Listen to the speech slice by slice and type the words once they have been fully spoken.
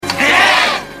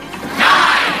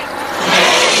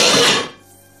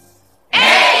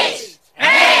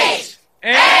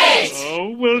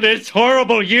this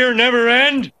horrible year never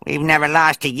end? We've never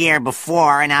lost a year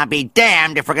before, and I'll be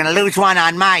damned if we're going to lose one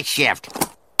on my shift.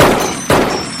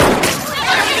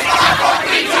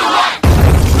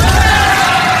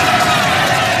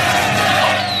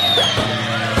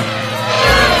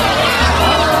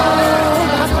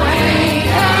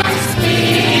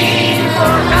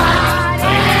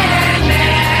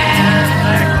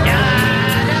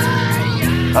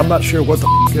 I'm not sure what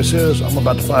the this is. I'm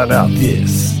about to find out.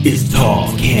 This is Tall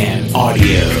Can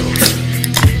Audio.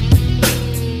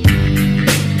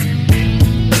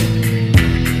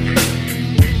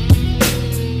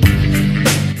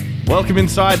 Welcome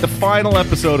inside the final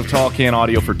episode of Tall Can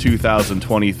Audio for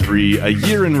 2023, a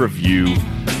year in review.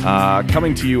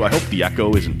 Coming to you, I hope the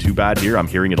echo isn't too bad here. I'm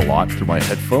hearing it a lot through my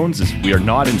headphones. We are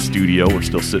not in studio. We're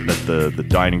still sitting at the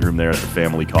dining room there at the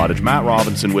family cottage. Matt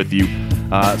Robinson with you,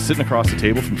 sitting across the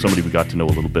table from somebody we got to know a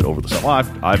little bit over the summer.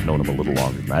 Well, I've known him a little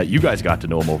longer than that. You guys got to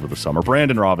know him over the summer.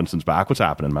 Brandon Robinson's back. What's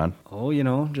happening, man? Oh,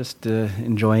 just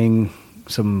enjoying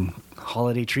some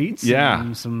holiday treats. Yeah.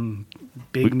 And some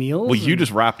big meals. Well, you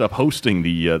just wrapped up hosting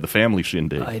the family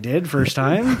shindig. I did, first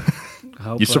time.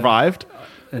 You survived?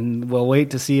 And we'll wait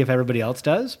to see if everybody else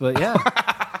does, but yeah.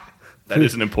 That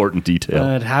is an important detail.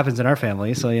 It happens in our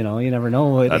family, so, you never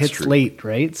know. It That's hits true. Late,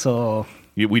 right? So...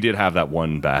 We did have that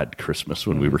one bad Christmas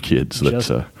when we were kids.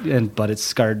 But it's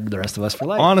scarred the rest of us for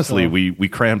life. Honestly, so. we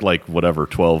crammed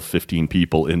 12, 15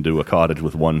 people into a cottage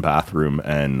with one bathroom,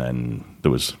 and then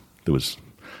there was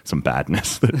some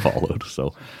badness that followed.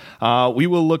 So we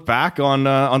will look back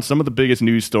on some of the biggest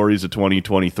news stories of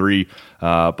 2023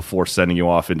 before sending you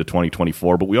off into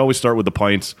 2024. But we always start with the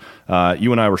pints.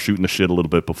 You and I were shooting the shit a little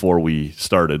bit before we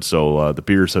started, so the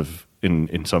beers have...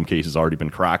 In some cases already been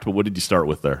cracked, but what did you start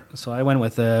with there? So I went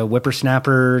with a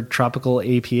Whippersnapper Tropical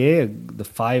APA, the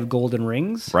 5 golden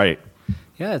rings. Right.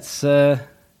 Yeah, it's...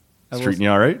 treating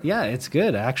you all right? Yeah, it's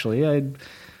good, actually. I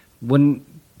wouldn't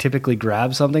typically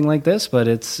grab something like this, but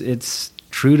it's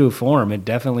true to form. It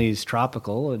definitely is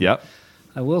tropical. And yep.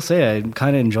 I will say I'm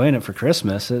kind of enjoying it for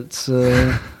Christmas. It's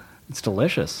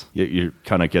delicious. You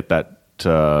kind of get that,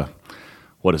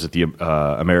 what is it, the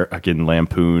American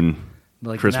Lampoon...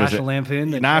 Like Christmas, National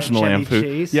Lampoon, National Chevy Lampoon,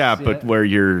 Chase, yeah, but where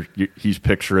he's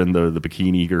picturing the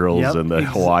bikini girls and the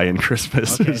Hawaiian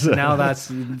Christmas. Okay, so now that's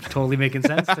totally making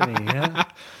sense to me. Yeah.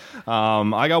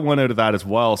 I got one out of that as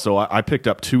well, so I picked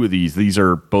up 2 of these. These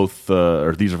are both,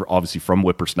 these are obviously from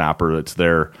Whippersnapper. It's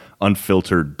their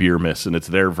unfiltered beer miss, and it's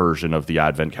their version of the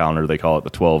Advent calendar. They call it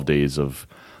the 12 days of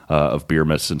beer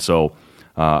miss, and so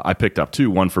I picked up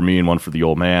 2, one for me and one for the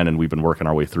old man, and we've been working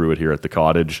our way through it here at the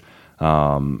cottage.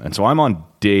 And so I'm on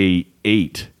day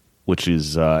 8, which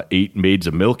is 8 maids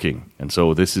of milking. And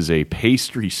so this is a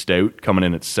pastry stout coming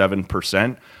in at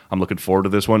 7%. I'm looking forward to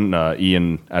this one.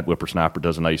 Ian at Whippersnapper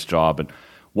does a nice job. And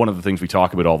one of the things we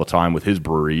talk about all the time with his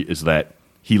brewery is that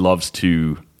he loves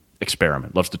to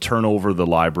experiment, loves to turn over the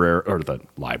library,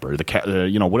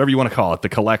 whatever you want to call it, the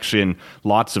collection,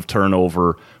 lots of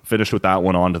turnover, finished with that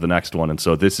one on to the next one. And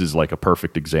so this is like a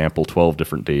perfect example, 12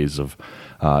 different days of,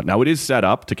 now it is set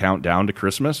up to count down to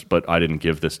Christmas, but I didn't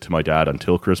give this to my dad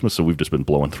until Christmas. So we've just been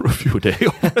blowing through a few a day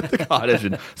over at the cottage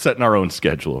and setting our own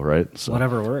schedule, right? So,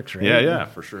 whatever works, right? Yeah,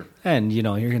 for sure. And, you're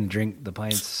going to drink the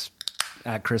pints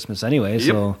at Christmas anyway,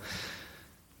 so...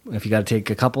 If you got to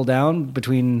take a couple down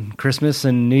between Christmas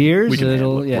and New Year's,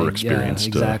 we're experienced,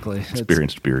 exactly.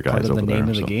 Experienced beer guys part of over the there. name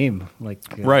of the game,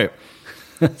 right.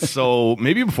 So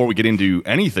maybe before we get into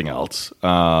anything else,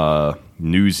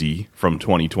 newsy from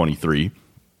 2023,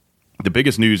 the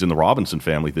biggest news in the Robinson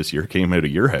family this year came out of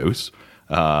your house.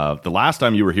 The last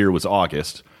time you were here was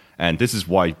August, and this is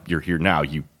why you're here now.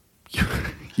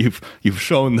 You've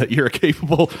shown that you're a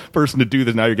capable person to do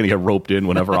this. Now you're going to get roped in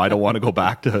whenever I don't want to go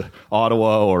back to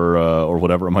Ottawa or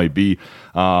whatever it might be.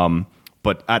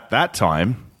 But at that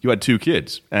time, you had 2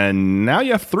 kids, and now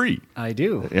you have 3. I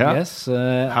do. Yeah. Yes.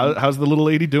 How's the little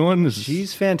lady doing?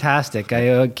 She's fantastic.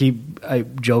 I keep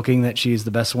joking that she's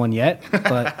the best one yet,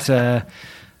 but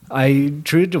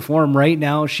true to form right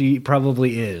now, she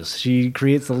probably is. She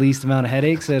creates the least amount of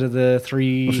headaches out of the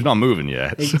 3. Well, she's not moving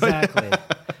yet. Exactly.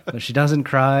 But she doesn't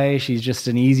cry. She's just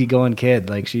an easygoing kid.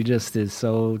 She just is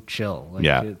so chill.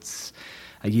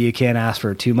 You can't ask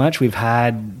for too much. We've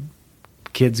had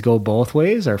kids go both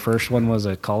ways. Our first one was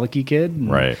a colicky kid.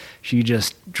 And right. She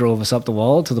just drove us up the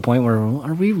wall to the point where,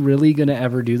 are we really going to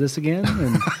ever do this again?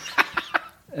 And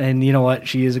And you know what?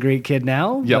 She is a great kid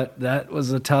now, but that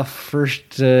was a tough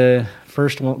first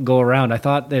go around. I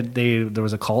thought that there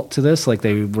was a cult to this, like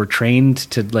they were trained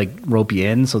to like rope you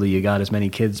in so that you got as many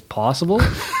kids possible.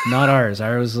 Not ours.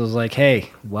 Ours was like, hey,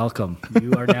 welcome.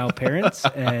 You are now parents,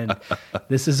 and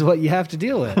this is what you have to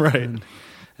deal with. Right.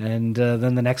 And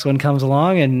then the next one comes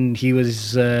along, and he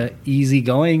was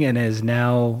easygoing and is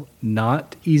now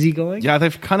not easygoing. Yeah,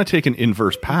 they've kind of taken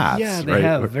inverse paths. Yeah, they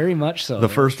have, very much so. The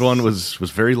first one was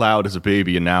very loud as a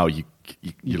baby, and now you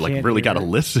like really got to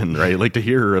listen, right? Like to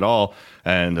hear her at all.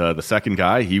 And the second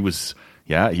guy, he was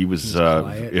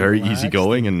quiet, very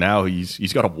easygoing, and now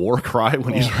he's got a war cry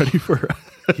when he's ready for.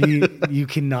 You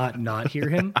cannot not hear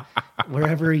him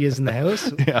wherever he is in the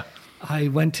house. Yeah. I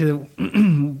went to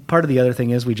part of the other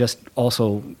thing is we just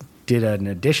also did an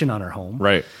addition on our home.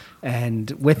 Right. And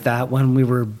with that, when we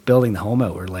were building the home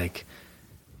out, we're like,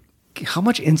 how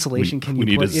much insulation can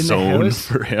you put in the house? We need a zone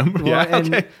for him. Well, yeah.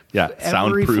 Okay. Yeah.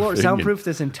 Soundproof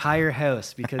this entire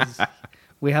house because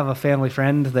we have a family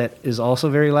friend that is also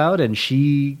very loud, and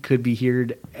she could be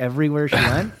heard everywhere she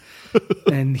went.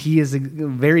 And he is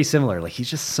very similar. Like he's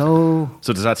just so.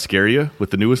 So does that scare you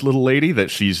with the newest little lady that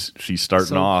she's starting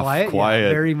so off quiet? Yeah,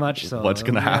 very much so. What's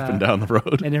going to happen down the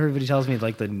road? And everybody tells me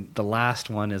like the last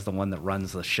one is the one that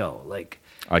runs the show. Like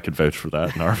I could vouch for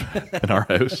that in our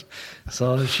house.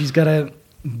 So she's got to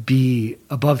be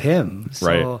above him. So,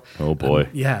 right. Oh boy.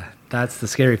 Yeah, that's the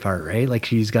scary part, right? Like if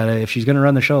she's going to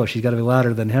run the show, she's got to be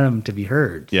louder than him to be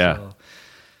heard. Yeah. So.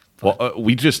 Well,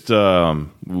 we just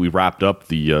we wrapped up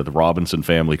the Robinson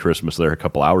family Christmas there a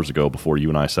couple hours ago before you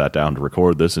and I sat down to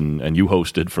record this, and you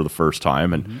hosted for the first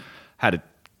time and had it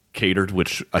catered,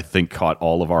 which I think caught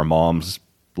all of our moms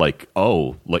like,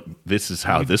 oh, like this is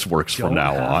how this works from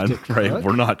now on, right?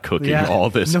 We're not cooking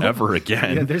all this ever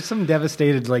again. Yeah, there's some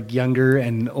devastated like younger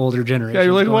and older generations. Yeah,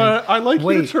 you're like, well, I like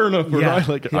your turnip, or I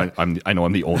like. Yeah. I know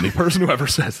I'm the only person who ever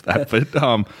says that,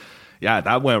 but yeah,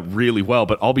 that went really well.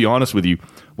 But I'll be honest with you,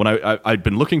 when I'd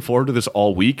been looking forward to this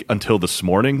all week until this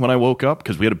morning when I woke up,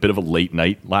 because we had a bit of a late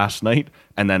night last night.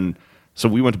 And then, so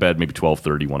we went to bed maybe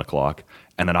 12:30, 1 o'clock.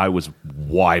 And then I was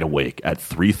wide awake at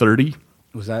 3:30.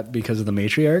 Was that because of the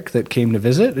matriarch that came to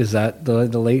visit? Is that the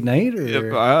late night?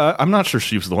 Or? I'm not sure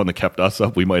she was the one that kept us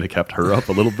up. We might have kept her up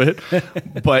a little bit.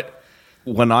 But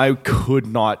when I could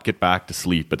not get back to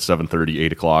sleep at 7:30,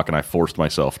 8 o'clock, and I forced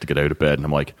myself to get out of bed, and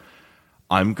I'm like,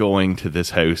 I'm going to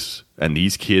this house and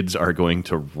these kids are going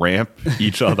to ramp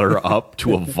each other up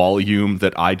to a volume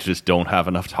that I just don't have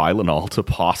enough Tylenol to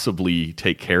possibly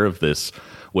take care of this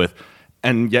with.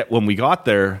 And yet when we got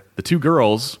there, the two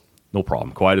girls, no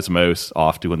problem, quiet as a mouse,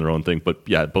 off doing their own thing. But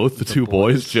yeah, both the two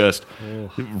boys just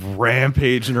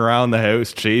rampaging around the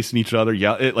house, chasing each other.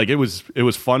 Yeah, it was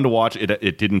fun to watch.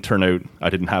 It didn't turn out, I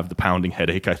didn't have the pounding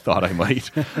headache I thought I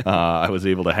might. I was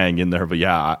able to hang in there. But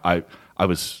yeah, I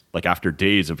was like, after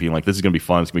days of being like, this is going to be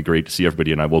fun, it's going to be great to see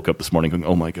everybody. And I woke up this morning going,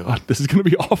 oh my God, this is going to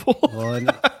be awful. Well,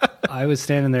 and I was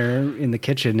standing there in the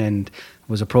kitchen and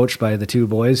was approached by the two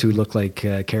boys who looked like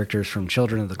characters from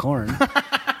Children of the Corn.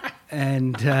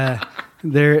 And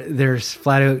they're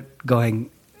flat out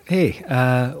going, hey,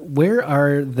 where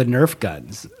are the Nerf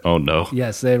guns? Oh, no.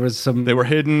 Yes, there was some. They were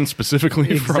hidden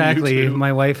specifically from you. Exactly.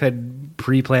 My wife had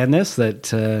pre-planned this,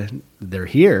 that they're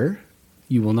here.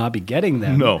 You will not be getting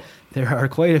them. No. There are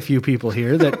quite a few people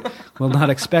here that will not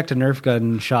expect a Nerf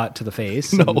gun shot to the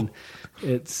face. No. And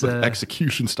it's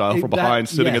execution style from behind,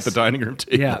 sitting at the dining room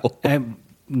table. Yeah. And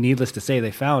needless to say,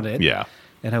 they found it. Yeah.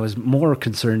 And I was more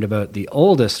concerned about the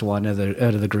oldest one out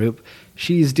of the group.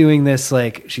 She's doing this,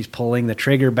 like, she's pulling the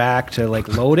trigger back to, like,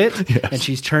 load it, yes. and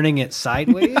she's turning it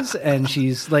sideways, and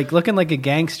she's, like, looking like a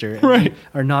gangster. Right.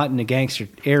 Or not in a gangster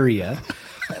area.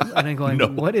 And I'm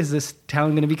going, what is this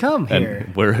town going to become here?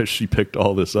 And where has she picked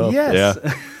all this up? Yes.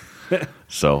 Yeah.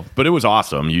 So, but it was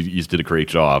awesome. You did a great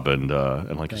job, and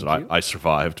like I said, I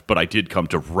survived. But I did come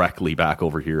directly back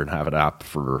over here and have it app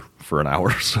for an hour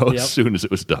or so as soon as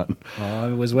it was done. I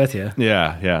was with you.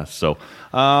 Yeah. So,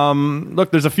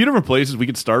 look, there's a few different places we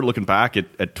could start looking back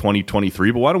at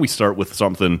 2023. But why don't we start with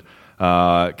something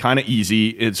kind of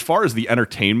easy as far as the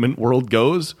entertainment world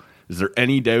goes? Is there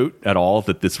any doubt at all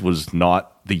that this was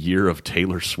not the year of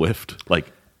Taylor Swift?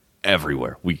 Like,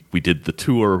 everywhere. We did the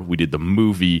tour, we did the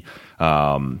movie,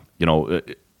 number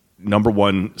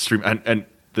one stream, and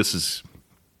this is.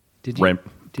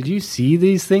 Did you see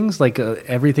these things? Like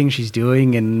everything she's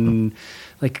doing, and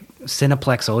like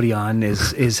Cineplex Odeon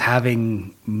is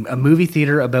having a movie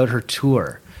theater about her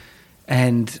tour,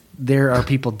 and there are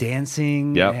people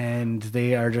dancing, and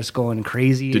they are just going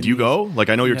crazy. Did you go? Like,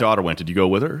 I know your daughter went. Did you go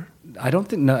with her? I don't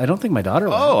think my daughter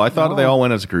went. Oh, I thought they all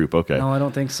went as a group. Okay. No, I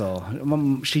don't think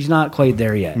so. She's not quite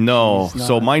there yet. No.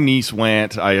 So my niece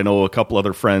went. I know a couple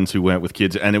other friends who went with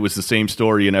kids, and it was the same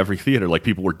story in every theater. Like,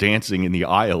 people were dancing in the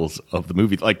aisles of the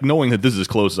movie, like knowing that this is as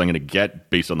close as I'm going to get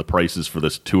based on the prices for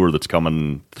this tour that's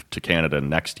coming to Canada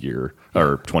next year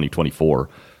or 2024.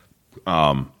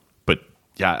 But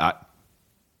yeah,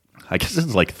 I guess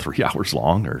it's like 3 hours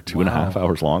long or 2.5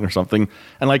 hours long or something.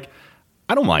 And like,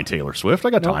 I don't mind Taylor Swift. I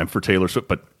got time for Taylor Swift,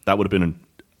 but that would have been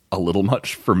a little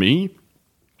much for me.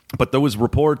 But there was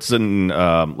reports in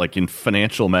like in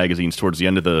financial magazines towards the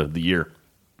end of the year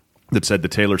that said the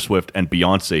Taylor Swift and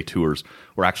Beyonce tours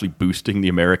were actually boosting the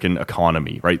American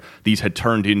economy, right? These had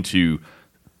turned into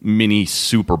mini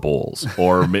Super Bowls,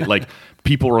 or like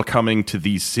people were coming to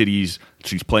these cities.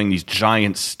 She's playing these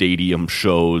giant stadium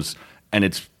shows, and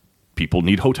it's people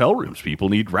need hotel rooms. People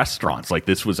need restaurants. Like,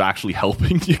 this was actually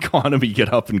helping the economy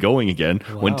get up and going again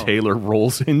when Taylor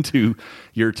rolls into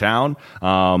your town.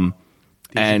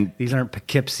 These aren't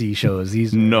Poughkeepsie shows.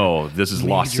 This is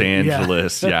Los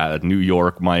Angeles, New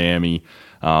York, Miami.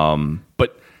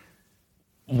 But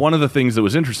one of the things that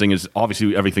was interesting is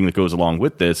obviously everything that goes along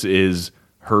with this is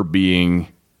her being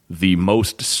the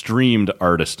most streamed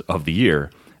artist of the year,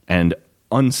 and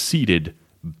unseated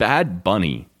Bad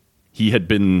Bunny. He had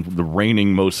been the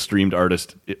reigning most streamed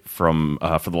artist from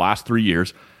for the last 3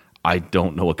 years. I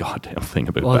don't know a goddamn thing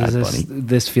about Bad Bunny.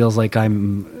 This feels like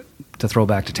I'm, to throw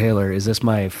back to Taylor, is this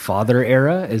my father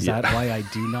era? Is that why I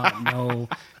do not know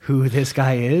who this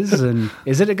guy is? And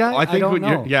is it a guy? I don't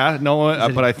know.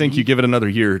 But I think you give it another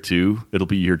year or two, it'll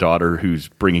be your daughter who's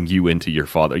bringing you into your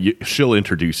father. She'll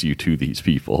introduce you to these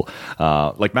people.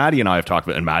 Like Maddie and I have talked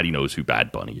about, and Maddie knows who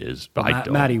Bad Bunny is, but I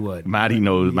don't. Maddie would. Maddie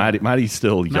knows. Yeah. Maddie's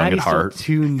still young at heart.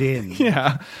 Still tuned in.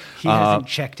 Yeah. He hasn't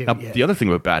checked it yet. The other thing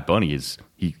about Bad Bunny is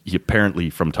he apparently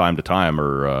from time to time,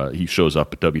 or he shows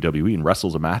up at WWE and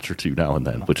wrestles a match or two now and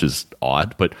then, which is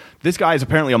odd. But this guy is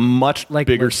apparently a much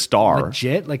bigger star.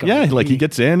 Legit? He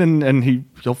gets in and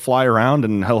he'll fly around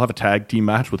and he'll have a tag team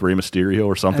match with Rey Mysterio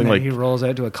or something. And then he rolls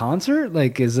out to a concert?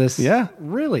 Like, is this... Yeah.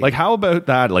 Really? Like, how about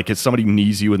that? Like, if somebody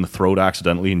knees you in the throat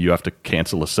accidentally and you have to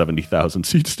cancel a 70,000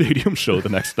 seat stadium show the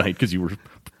next night because you were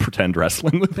pretend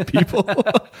wrestling with people.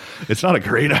 It's not a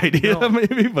great idea,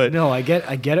 maybe, but... No, I get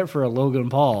it for a Logan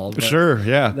Paul. Sure,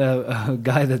 yeah. The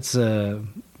guy that's a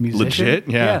musician. Legit,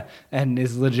 yeah. And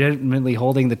is legitimately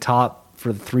holding the top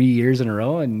for 3 years in a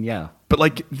row, and yeah. But,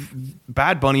 like,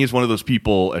 Bad Bunny is one of those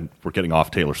people, and we're getting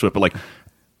off Taylor Swift, but, like,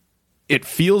 it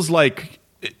feels like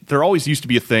there always used to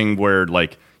be a thing where,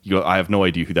 like, you go, I have no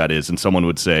idea who that is, and someone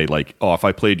would say, like, oh, if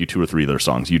I played you 2 or 3 of their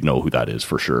songs, you'd know who that is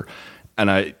for sure. And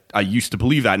I used to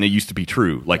believe that, and it used to be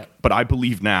true. Like, but I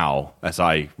believe now, as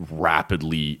I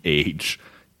rapidly age,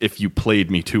 if you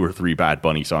played me 2 or 3 Bad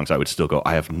Bunny songs, I would still go,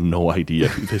 I have no idea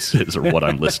who this is or what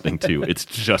I'm listening to. It's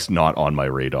just not on my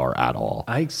radar at all.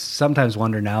 I sometimes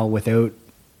wonder now, without,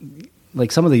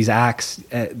 like, some of these acts,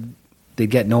 they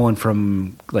get known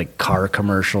from, like, car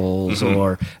commercials,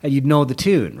 or you'd know the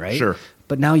tune, right? Sure.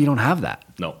 But now you don't have that.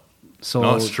 No,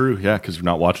 it's true. Yeah, because you're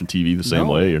not watching TV the same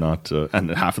way. You're not, and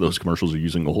half of those commercials are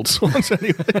using old songs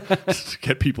anyway. Just to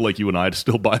get people like you and I to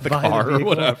still buy the car or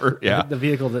whatever. Yeah, the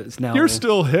vehicle that's now you're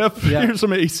still hip. Yeah. Here's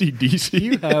some AC/DC.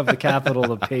 You have the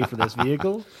capital to pay for this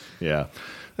vehicle. Yeah,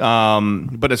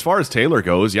 but as far as Taylor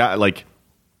goes, like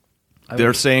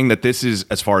they're saying that this is,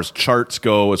 as far as charts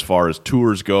go, as far as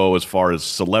tours go, as far as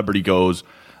celebrity goes.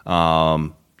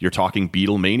 You're talking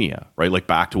Beatlemania, right? Like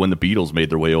back to when the Beatles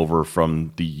made their way over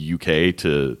from the UK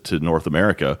to North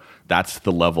America. That's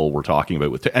the level we're talking about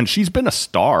with. And she's been a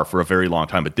star for a very long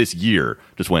time, but this year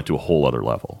just went to a whole other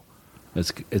level.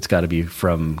 It's got to be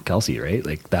from Kelsey, right?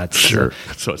 Like, that's sure.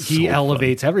 He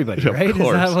elevates everybody, right? Is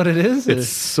that what it is? It's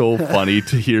so funny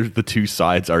to hear the two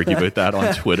sides argue about that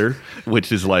on Twitter,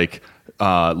 which is like,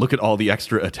 look at all the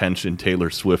extra attention Taylor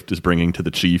Swift is bringing to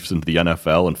the Chiefs and the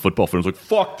NFL, and football fans like,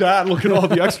 fuck that. Look at all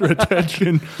the extra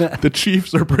attention the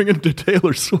Chiefs are bringing to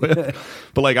Taylor Swift.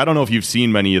 But like, I don't know if you've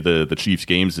seen many of the Chiefs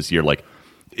games this year. Like,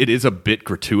 it is a bit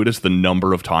gratuitous the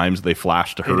number of times they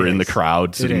flash to her in the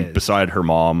crowd, sitting beside her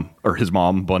mom or his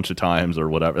mom a bunch of times or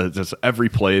whatever. It's just every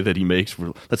play that he makes.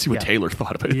 Let's see what Taylor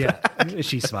thought about that. Is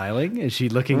she smiling? Is she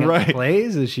looking at the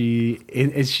plays? Is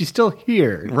she still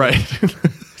here? Right.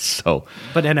 So,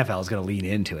 but NFL is going to lean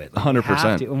into it,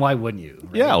 100%. And why wouldn't you?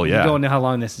 Right? Yeah, You don't know how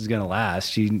long this is going to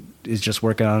last. She is just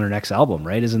working on her next album,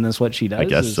 right? Isn't this what she does? I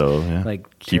guess so. Yeah.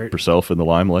 Like, keep herself in the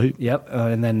limelight. Yep,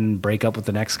 and then break up with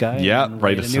the next guy. Yeah,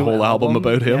 write a whole album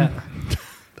about him.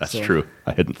 Yeah. That's true.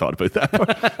 I hadn't thought about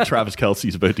that. Travis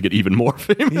Kelce's about to get even more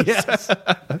famous. Yes.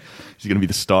 She's going to be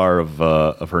the star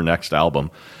of her next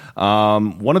album.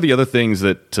 One of the other things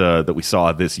that we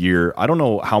saw this year, I don't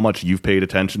know how much you've paid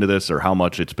attention to this or how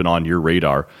much it's been on your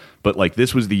radar, but like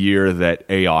this was the year that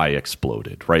AI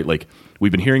exploded, right? Like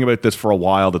we've been hearing about this for a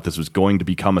while, that this was going to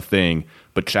become a thing,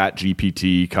 but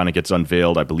ChatGPT kind of gets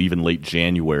unveiled, I believe, in late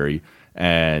January.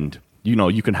 And,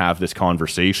 you can have this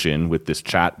conversation with this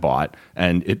chat bot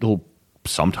and it'll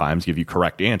sometimes give you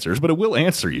correct answers, but it will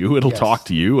answer you. It'll talk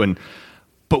to you.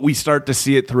 But we start to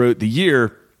see it throughout the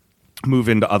year move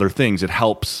into other things. It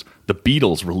helps the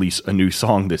Beatles release a new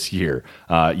song this year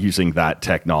using that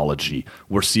technology.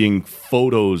 We're seeing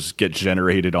photos get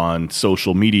generated on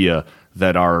social media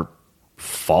that are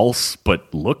false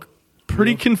but look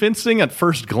pretty convincing at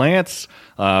first glance.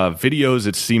 Videos,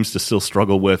 it seems to still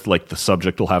struggle with, like the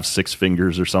subject will have 6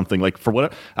 fingers or something. Like for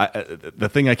what the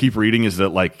thing I keep reading is that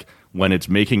like when it's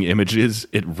making images,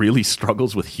 it really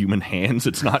struggles with human hands.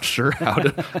 It's not sure how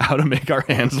to make our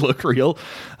hands look real.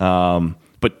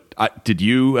 But did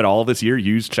you at all this year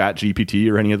use ChatGPT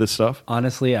or any of this stuff?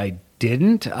 Honestly, I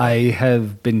didn't. I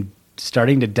have been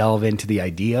starting to delve into the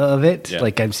idea of it. Yeah.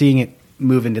 Like I'm seeing it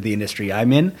move into the industry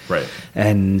I'm in, right?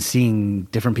 And seeing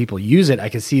different people use it, I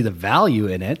can see the value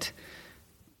in it.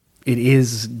 It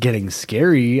is getting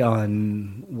scary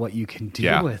on what you can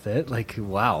do with it. Like,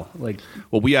 wow.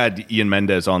 Well, we had Ian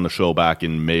Mendez on the show back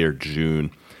in May or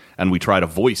June, and we tried a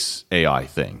voice AI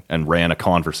thing and ran a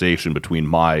conversation between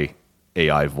my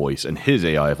AI voice and his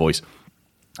AI voice.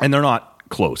 And they're not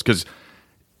close because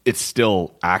it's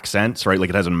still accents, right? Like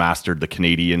it hasn't mastered the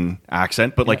Canadian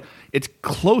accent, but like it's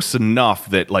close enough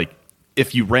that like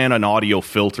if you ran an audio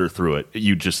filter through it,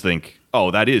 you just think, oh,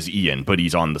 that is Ian, but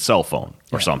he's on the cell phone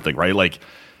or something, right? Like,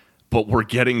 but we're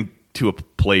getting to a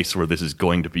place where this is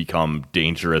going to become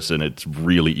dangerous and it's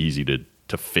really easy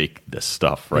to fake this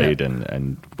stuff, right? Yeah.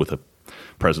 And with a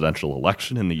presidential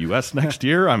election in the US next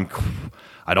year,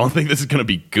 I don't think this is going to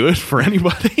be good for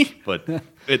anybody, but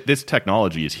this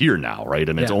technology is here now, right?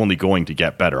 And it's only going to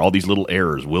get better. All these little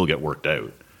errors will get worked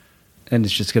out. And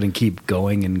it's just going to keep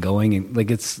going and going. And like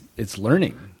it's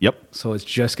learning. Yep. So it's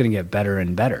just going to get better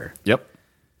and better. Yep.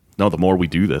 No, the more we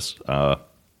do this,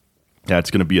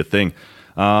 it's going to be a thing.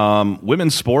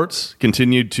 Women's sports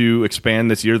continued to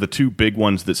expand this year. The 2 big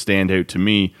ones that stand out to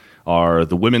me are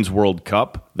the Women's World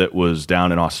Cup that was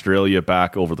down in Australia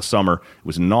back over the summer. It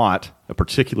was not a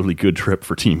particularly good trip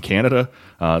for Team Canada.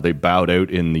 They bowed out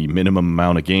in the minimum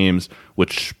amount of games,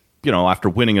 which, after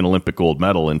winning an Olympic gold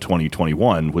medal in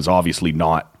 2021 was obviously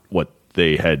not what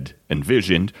they had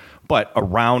envisioned. But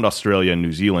around Australia and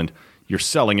New Zealand, you're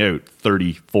selling out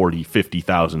 30, 40,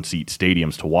 50,000 seat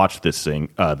stadiums to watch this thing,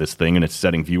 and it's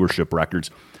setting viewership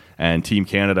records. And Team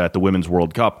Canada at the Women's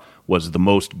World Cup was the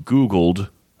most Googled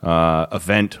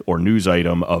event or news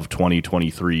item of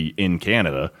 2023 in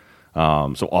Canada.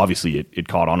 So obviously it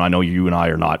caught on. I know you and I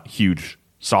are not huge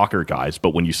soccer guys,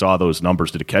 but when you saw those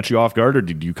numbers, did it catch you off guard, or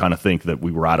did you kind of think that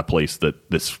we were at a place that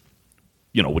this,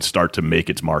 would start to make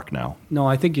its mark now? No,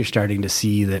 I think you're starting to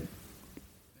see that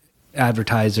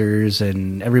advertisers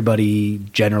and everybody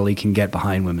generally can get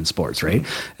behind women's sports, right?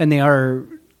 And they are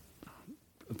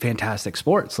fantastic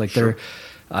sports. Like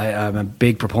I'm a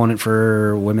big proponent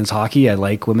for women's hockey. I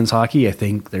like women's hockey. I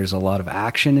think there's a lot of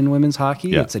action in women's hockey.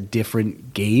 Yeah. It's a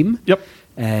different game. Yep.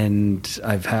 And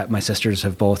my sisters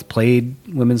have both played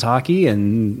women's hockey,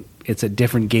 and it's a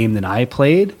different game than I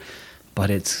played, but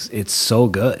it's so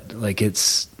good. Like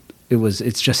it's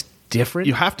just different.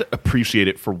 You have to appreciate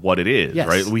it for what it is,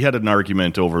 right? We had an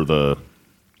argument over the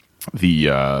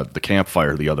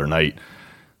campfire the other night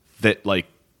that like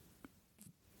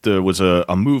there was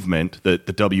a movement that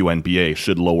the WNBA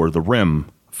should lower the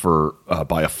rim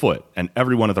by a foot, and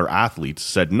every one of their athletes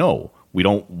said no, we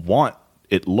don't want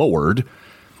it lowered.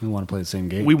 We want to play the same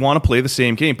game. We want to play the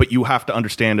same game, but you have to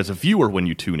understand as a viewer when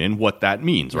you tune in what that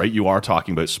means, right? You are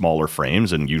talking about smaller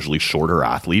frames and usually shorter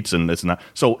athletes and this and that.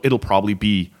 So it'll probably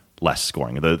be less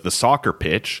scoring. The soccer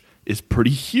pitch is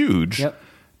pretty huge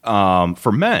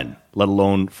for men, let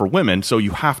alone for women. So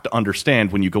you have to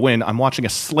understand when you go in, I'm watching a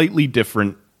slightly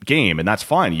different game, and that's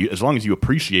fine. As long as you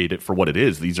appreciate it for what it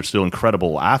is, these are still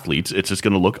incredible athletes. It's just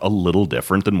going to look a little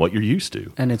different than what you're used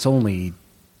to. And it's only...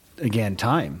 again,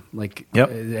 time, like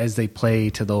as they play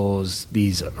to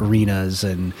these arenas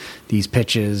and these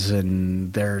pitches,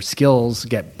 and their skills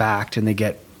get backed and they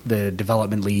get the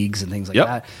development leagues and things like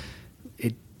that.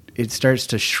 It starts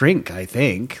to shrink, I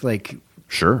think. Like,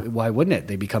 sure, why wouldn't it?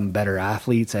 They become better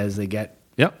athletes as they get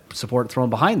support thrown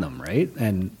behind them, right?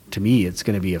 And to me, it's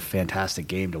going to be a fantastic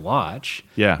game to watch.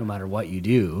 Yeah. No matter what you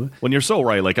do. When you're so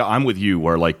right, like I'm with you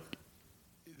where like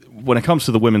when it comes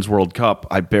to the Women's World Cup,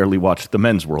 I barely watch the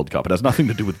Men's World Cup. It has nothing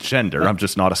to do with gender. I'm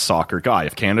just not a soccer guy.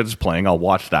 If Canada's playing, I'll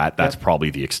watch that. That's probably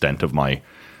the extent of my,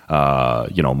 my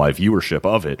viewership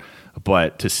of it.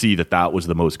 But to see that was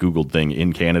the most Googled thing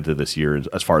in Canada this year,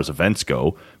 as far as events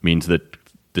go, means that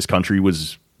this country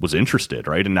was interested,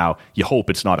 right? And now you hope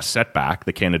it's not a setback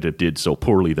that Canada did so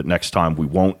poorly that next time we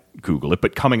won't Google it.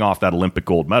 But coming off that Olympic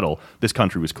gold medal, this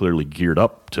country was clearly geared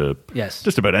up to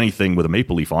just about anything with a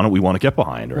maple leaf on it we want to get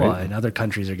behind, right? Well, and other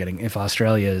countries are getting, if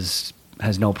Australia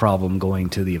has no problem going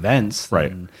to the events,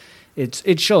 right?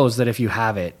 It shows that if you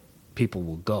have it, people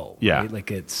will go. Yeah. Right?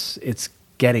 Like it's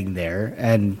getting there,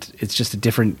 and it's just a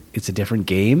different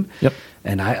game. Yep.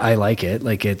 And I like it.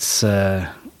 Like it's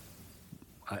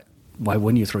why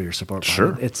wouldn't you throw your support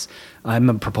behind it? I'm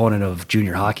a proponent of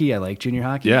junior hockey. I like junior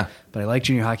hockey. Yeah. But I like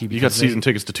junior hockey because you got season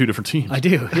tickets to two different teams. I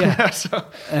do. Yeah.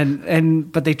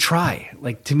 But they try.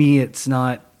 Like to me, it's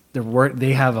not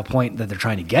they have a point that they're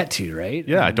trying to get to, right?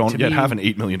 Yeah, and I don't yet have an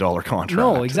 $8 million contract.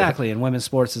 No, exactly. And women's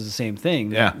sports is the same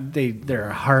thing. Yeah. Their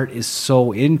heart is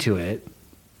so into it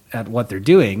at what they're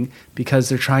doing because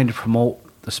they're trying to promote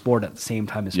the sport at the same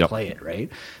time as play it,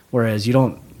 right? Whereas you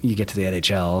get to the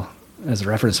NHL as a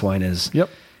reference point is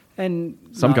and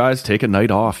some guys take a night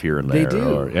off here and there. They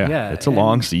do. It's a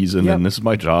long season and this is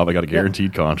my job. I got a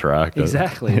guaranteed contract.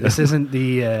 Exactly. This isn't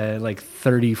the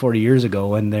 30, 40 years ago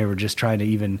when they were just trying to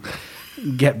even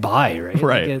get by, right?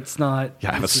 Right. Like it's not.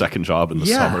 Yeah, have a second job in the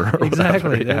summer. Or exactly.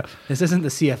 Whatever, yeah. This isn't the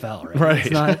CFL, right? Right.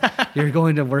 It's not. You're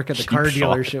going to work at the car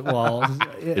shop. dealership. Well,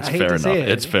 it's fair enough.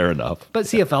 It's fair enough. But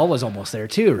CFL was almost there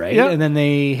too, right? Yeah. And then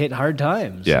they hit hard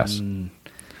times. Yes. And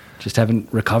just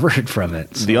haven't recovered from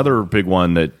it. So. The other big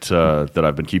one that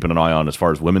I've been keeping an eye on as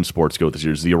far as women's sports go this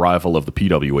year is the arrival of the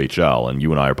PWHL. And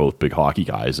you and I are both big hockey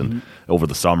guys. And over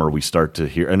the summer, we start to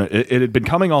hear, and it had been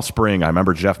coming all spring. I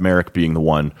remember Jeff Merrick being the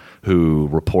one who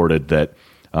reported that,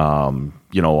 on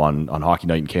Hockey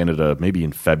Night in Canada, maybe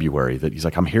in February, that he's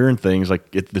like, I'm hearing things like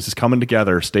this is coming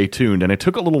together. Stay tuned. And it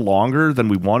took a little longer than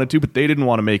we wanted to, but they didn't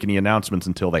want to make any announcements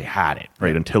until they had it,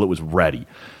 right? Until it was ready.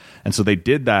 And so they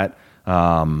did that.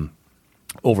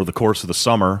 Over the course of the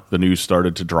summer, the news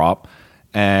started to drop,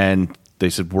 and they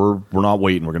said, we're not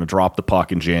waiting. We're going to drop the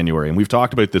puck in January. And we've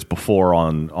talked about this before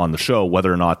on the show,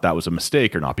 whether or not that was a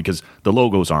mistake or not, because the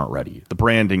logos aren't ready. The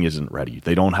branding isn't ready.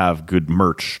 They don't have good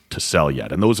merch to sell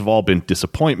yet. And those have all been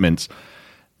disappointments.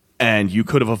 And you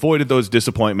could have avoided those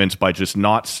disappointments by just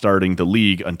not starting the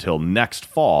league until next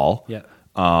fall. Yeah.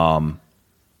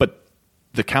 But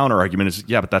the counter argument is,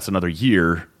 but that's another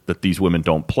year that these women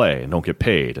don't play and don't get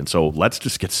paid. And so let's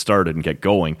just get started and get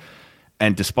going.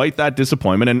 And despite that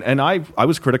disappointment, and I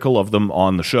was critical of them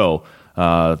on the show,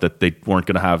 that they weren't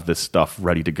going to have this stuff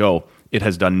ready to go, it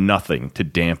has done nothing to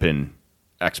dampen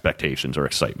expectations or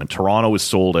excitement. Toronto is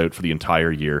sold out for the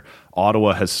entire year.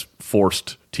 Ottawa has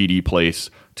forced TD Place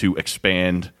to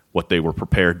expand what they were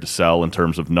prepared to sell in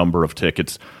terms of number of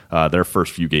tickets. Their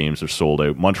first few games are sold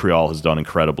out. Montreal has done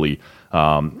incredibly.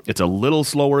 It's a little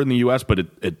slower in the U.S., but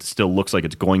it still looks like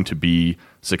it's going to be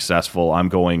successful. I'm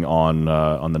going on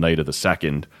the night of the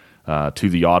 2nd to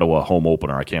the Ottawa home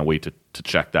opener. I can't wait to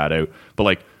check that out.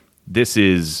 But this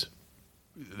is.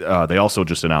 They also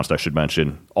just announced, I should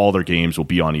mention, all their games will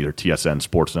be on either TSN,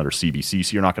 Sportsnet, or CBC.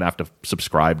 So you're not going to have to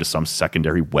subscribe to some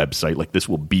secondary website. This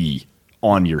will be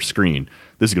on your screen.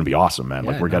 This is going to be awesome, man.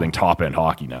 We're getting top-end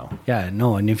hockey now. Yeah,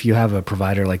 no, and if you have a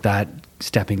provider like that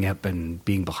stepping up and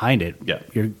being behind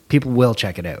it, people will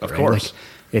check it out. Of course.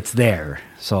 It's there.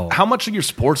 So how much of your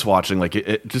sports watching,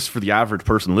 just for the average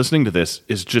person listening to this,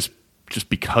 is just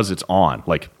because it's on?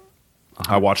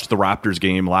 I watched the Raptors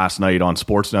game last night on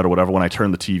Sportsnet or whatever. When I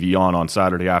turned the TV on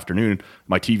Saturday afternoon,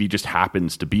 my TV just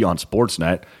happens to be on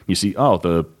Sportsnet. You see,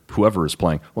 the whoever is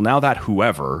playing. Well, now that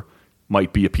whoever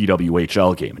might be a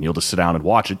PWHL game, and you'll just sit down and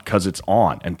watch it because it's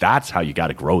on. And that's how you got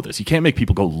to grow this. You can't make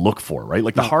people go look for it, right?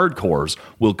 The hardcores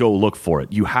will go look for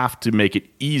it. You have to make it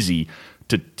easy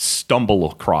to stumble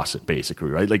across it, basically,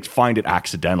 right? Find it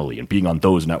accidentally, and being on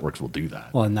those networks will do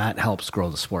that. Well, and that helps grow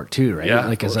the sport too, right?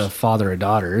 Yeah, as a father of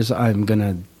daughters, I'm going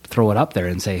to throw it up there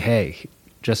and say, hey,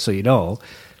 just so you know,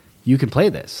 you can play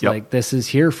this. Yep. This is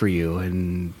here for you,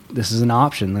 and this is an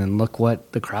option, and look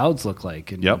what the crowds look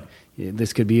like. And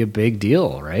this could be a big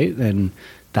deal, right? And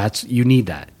you need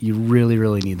that. You really,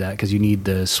 really need that, because you need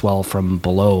the swell from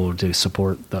below to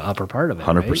support the upper part of it.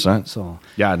 100%. Right? So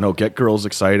get girls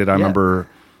excited. I remember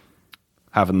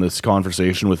having this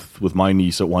conversation with my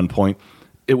niece at one point.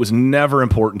 It was never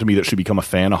important to me that she become a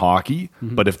fan of hockey,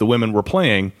 but if the women were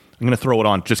playing, I'm going to throw it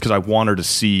on just because I want her to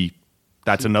see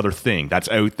that's another thing that's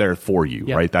out there for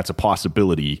you, right? That's a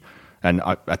possibility. And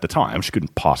at the time, she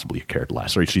couldn't possibly have cared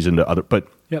less, right? She's into other, but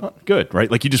good,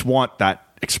 right? Like you just want that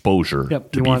exposure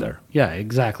to be there. Yeah,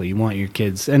 exactly. You want your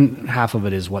kids, and half of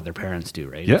it is what their parents do,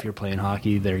 right? Yeah. If you're playing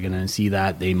hockey, they're going to see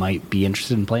that. They might be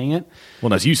interested in playing it.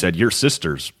 Well, as you said, your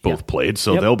sisters both played,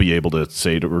 so they'll be able to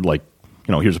say to her, like,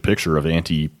 you know, here's a picture of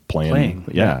Auntie playing.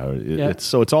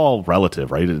 It's all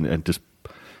relative, right? And just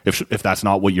if that's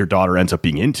not what your daughter ends up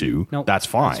being into, that's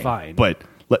fine. That's fine. But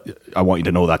I want you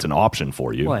to know that's an option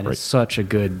for you. Well, and it's such a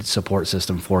good support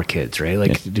system for kids, right?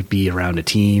 Like to be around a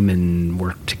team and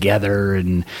work together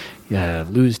and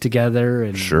lose together,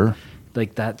 and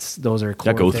like those are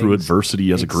core go things. Through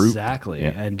adversity as a group, exactly,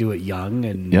 and do it young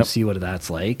and see what that's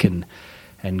like, and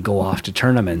go off to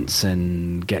tournaments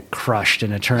and get crushed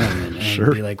in a tournament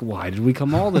and be like, why did we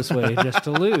come all this way just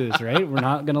to lose? Right? We're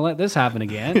not going to let this happen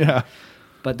again. Yeah,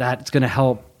 but that's going to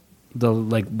help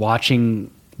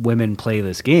watching women play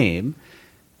this game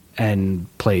and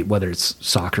play, whether it's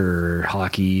soccer or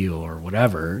hockey or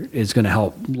whatever, is going to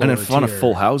help. And in front of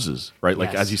full houses, right?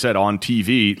 Like, as you said, on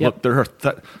TV, look,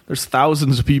 there's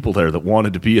thousands of people there that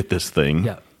wanted to be at this thing.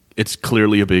 Yeah. It's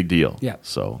clearly a big deal. Yeah.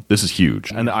 So this is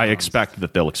huge. And I expect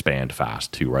that they'll expand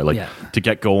fast too, right? Like to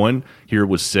get going, here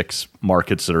was 6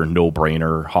 markets that are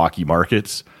no-brainer hockey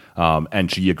markets. And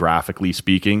geographically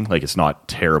speaking, like it's not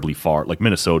terribly far. Like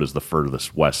Minnesota's the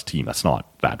furthest west team. That's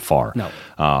not that far. No.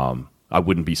 I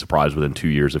wouldn't be surprised within 2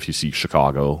 years if you see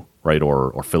Chicago, right,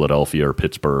 or Philadelphia or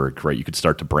Pittsburgh, right? You could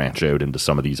start to branch out into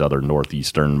some of these other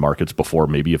northeastern markets before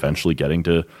maybe eventually getting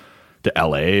to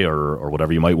LA or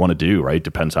whatever you might want to do, right?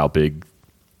 Depends how big.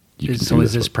 Is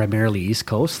this primarily East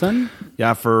Coast then?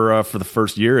 Yeah, for the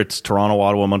first year, it's Toronto,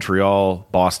 Ottawa, Montreal,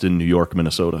 Boston, New York,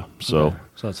 Minnesota. So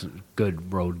that's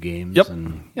good road games. Yep.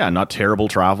 Not terrible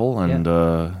travel, and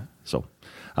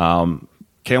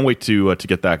can't wait to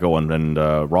get that going. And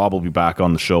Rob will be back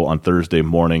on the show on Thursday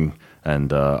morning,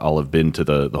 and I'll have been to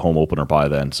the home opener by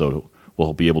then, so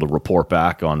we'll be able to report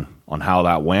back on how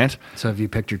that went. So have you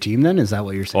picked your team then? Is that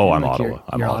what you're saying? Oh, I'm Ottawa.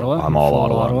 I'm Ottawa. I'm all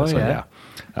Ottawa.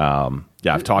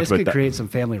 I've talked about this could create some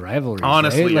family rivalries.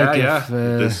 Honestly, right?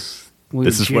 This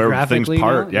is where things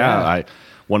part.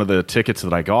 One of the tickets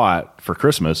that I got for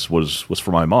Christmas was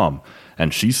for my mom,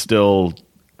 and she's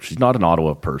not an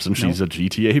Ottawa person. She's a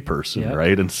GTA person,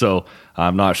 right? And so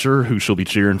I'm not sure who she'll be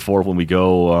cheering for when we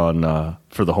go on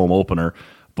for the home opener.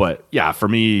 But yeah, for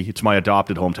me, it's my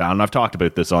adopted hometown. And I've talked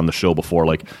about this on the show before.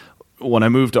 Like when I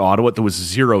moved to Ottawa, there was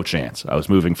zero chance I was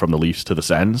moving from the Leafs to the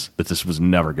Sens, that this was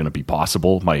never going to be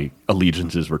possible. My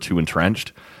allegiances were too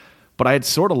entrenched. But I had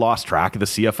sort of lost track of the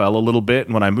CFL a little bit.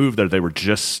 And when I moved there, they were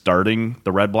just starting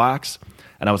the Red Blacks.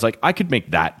 And I was like, I could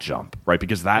make that jump, right?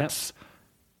 Because this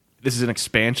is an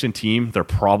expansion team. They're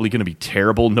probably going to be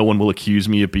terrible. No one will accuse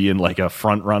me of being like a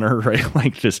front runner,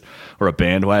 right? Or a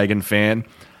bandwagon fan.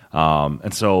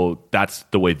 And so that's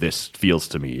the way this feels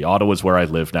to me. Ottawa's where I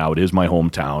live now. It is my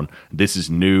hometown. This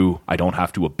is new. I don't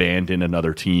have to abandon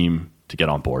another team to get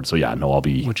on board. So I'll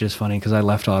be. Which is funny because I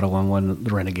left Ottawa when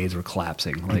the Renegades were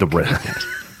collapsing. The Renegades.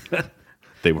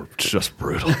 They were just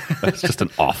brutal. That's just an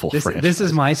awful franchise. This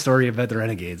is my story about the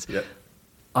Renegades. Yep.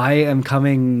 I'm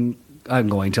going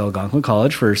to Algonquin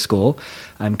College for school.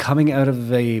 I'm coming out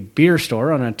of a beer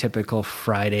store on a typical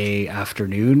Friday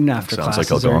afternoon after classes.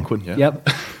 Sounds like Algonquin, Yep.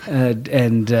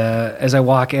 And as I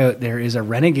walk out, there is a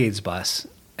Renegades bus.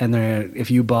 And if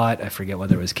you bought, I forget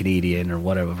whether it was Canadian or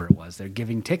whatever it was, they're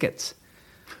giving tickets.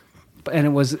 And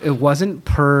it wasn't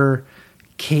per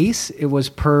case, it was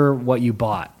per what you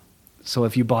bought. So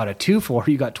if you bought a 2-4,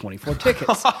 you got 24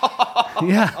 tickets.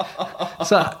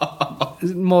 So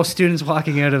most students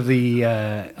walking out of the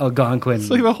Algonquin. It's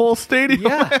like the whole stadium.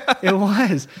 Yeah, it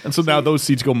was. And so now those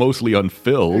seats go mostly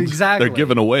unfilled. Exactly. They're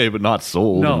given away, but not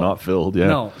sold and not filled. Yeah.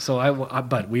 No. So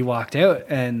but we walked out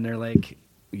and they're like,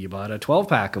 you bought a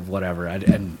 12-pack of whatever.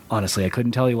 And honestly, I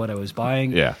couldn't tell you what I was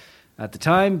buying. Yeah. At the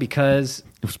time, because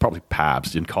it was probably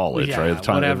Pabst in college, right? At the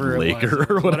time, whatever Laker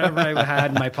or whatever I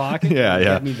had in my pocket,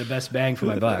 get me the best bang for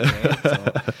my buck. Right?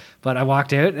 So, but I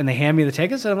walked out and they hand me the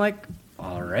tickets, and I'm like,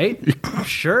 all right,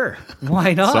 sure,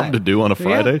 why not? Something to do on a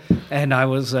Friday. Yeah. And I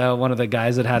was one of the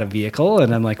guys that had a vehicle,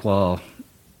 and I'm like, well,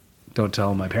 don't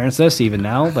tell my parents this even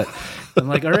now, but I'm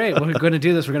like, all right, we're going to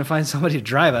do this. We're going to find somebody to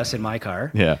drive us in my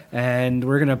car. Yeah. And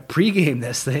we're going to pregame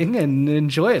this thing and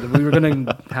enjoy it. We were going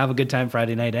to have a good time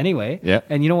Friday night anyway. Yeah.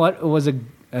 And you know what? It was a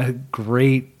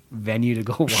great venue to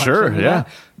go watch. Sure, yeah.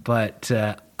 But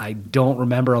I don't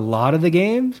remember a lot of the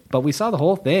games, but we saw the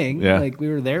whole thing. Yeah. Like we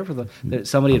were there for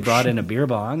somebody had brought in a beer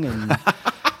bong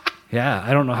Yeah,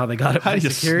 I don't know how they got it How by do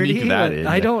you security. sneak that in?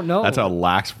 I don't know. That's how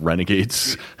lax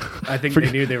Renegades. I think they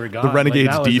knew they were gone. The Renegades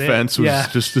Like, that was defense it. was Yeah.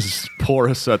 just as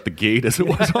porous at the gate as it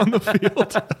was on the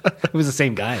field. It was the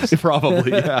same guys.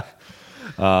 Probably, yeah.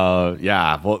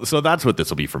 Well, so that's what this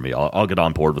will be for me. I'll get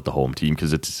on board with the home team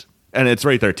because it's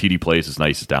right there. TD Place is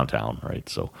nice. It's downtown, right?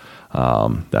 So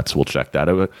we'll check that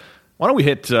out. Why don't we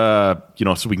hit, so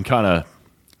we can kind of,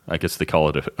 I guess they call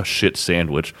it a shit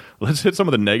sandwich. Let's hit some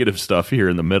of the negative stuff here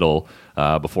in the middle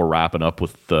before wrapping up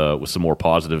with some more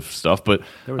positive stuff. But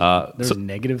there was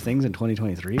negative things in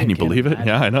 2023. Can you believe it?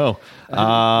 Yeah, I know. We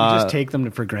just take them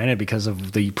for granted because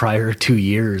of the prior 2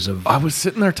 years of. I was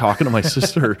sitting there talking to my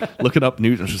sister, looking up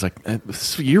news, and she's like,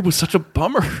 "This year was such a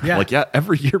bummer." Yeah. Like, yeah,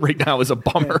 every year right now is a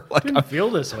bummer. Like, I feel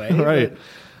this way, right?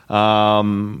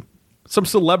 Some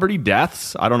celebrity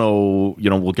deaths. I don't know.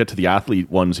 We'll get to the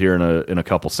athlete ones here in a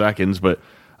couple seconds, but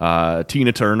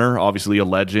Tina Turner, obviously a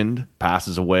legend,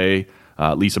 passes away.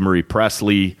 Lisa Marie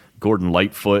Presley, Gordon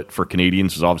Lightfoot for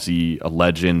Canadians was obviously a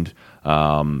legend.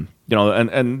 And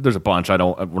there's a bunch. We're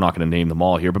not going to name them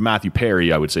all here, but Matthew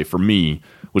Perry, I would say for me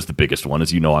was the biggest one.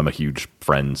 As you know, I'm a huge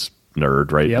Friends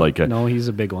nerd, right? Yep. No, he's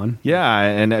a big one. Yeah,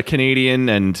 and a Canadian,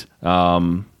 and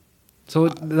so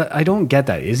I don't get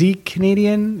that. Is he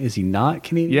Canadian? Is he not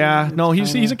Canadian? yeah, no,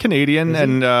 he's a Canadian,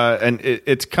 and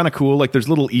it's kind of cool. Like, there's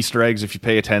little Easter eggs if you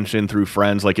pay attention through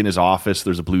Friends. Like, in his office,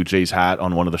 there's a Blue Jays hat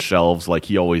on one of the shelves. Like,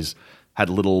 he always had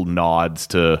little nods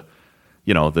to,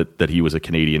 that he was a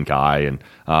Canadian guy,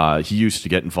 and he used to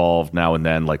get involved now and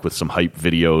then, like with some hype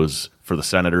videos for the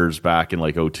Senators back in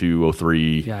like 02,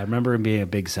 03. Yeah, I remember him being a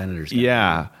big Senators guy.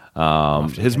 Yeah,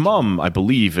 his mom, I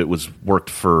believe, worked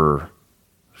for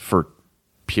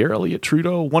Pierre Elliott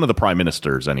Trudeau, one of the prime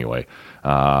ministers anyway.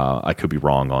 I could be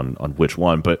wrong on which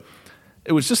one, but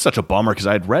it was just such a bummer because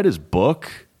I had read his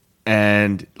book,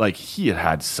 and like, he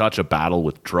had such a battle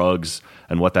with drugs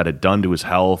and what that had done to his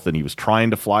health, and he was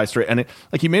trying to fly straight, and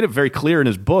he made it very clear in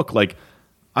his book, like,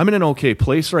 I'm in an okay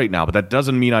place right now, but that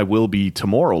doesn't mean I will be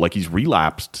tomorrow. Like, he's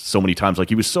relapsed so many times. Like,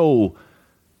 he was so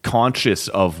conscious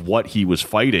of what he was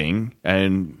fighting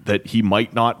and that he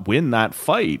might not win that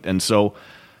fight, and so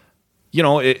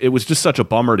it was just such a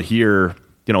bummer to hear.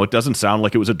 It doesn't sound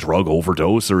like it was a drug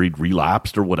overdose or he'd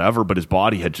relapsed or whatever, but his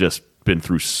body had just been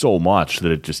through so much that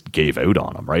it just gave out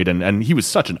on him, right? And he was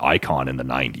such an icon in the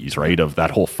 90s, right? Of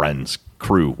that whole Friends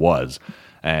crew was.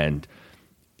 And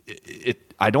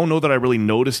I don't know that I really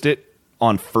noticed it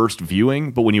on first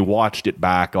viewing, but when you watched it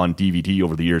back on DVD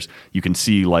over the years, you can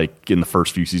see, like, in the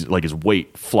first few seasons, like, his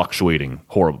weight fluctuating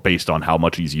horrible based on how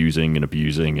much he's using and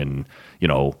abusing and,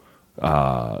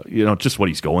 just what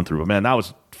he's going through. But man, that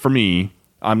was, for me,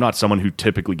 I'm not someone who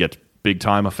typically gets big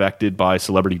time affected by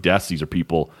celebrity deaths. These are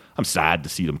people, I'm sad to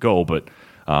see them go, but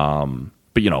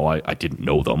I didn't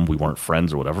know them. We weren't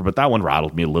friends or whatever, but that one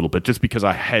rattled me a little bit just because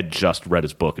I had just read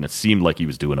his book and it seemed like he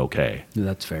was doing okay.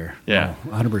 That's fair. Yeah.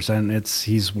 No, 100%.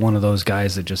 He's one of those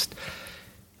guys that just,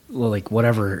 like,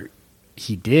 whatever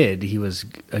he did, he was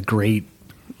a great,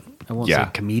 I won't say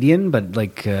comedian, but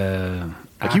like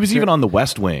he was even on The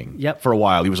West Wing for a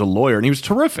while. He was a lawyer, and he was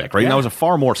terrific, right? Yeah. And that was a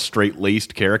far more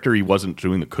straight-laced character. He wasn't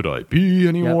doing the could I be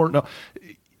anymore. Yep. No,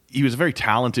 he was a very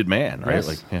talented man, right?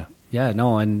 Yes. Yeah,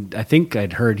 no, and I think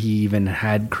I'd heard he even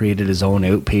had created his own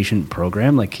outpatient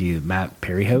program, like Matt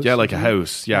Perry House. Yeah, like a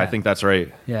house. Yeah, I think that's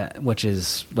right. Yeah, which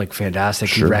is like fantastic.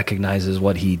 Sure. He recognizes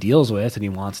what he deals with, and he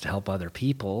wants to help other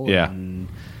people. Yeah. And,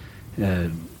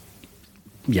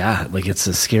 like, it's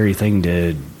a scary thing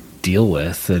to deal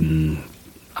with, and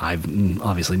I've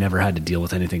obviously never had to deal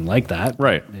with anything like that.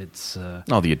 Right. It's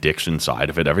the addiction side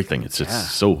of it, everything. It's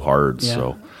so hard. Yeah.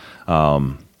 So,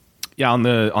 on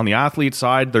the athlete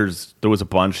side, there was a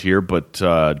bunch here, but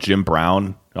Jim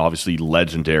Brown, obviously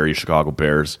legendary Chicago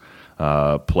Bears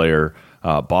player,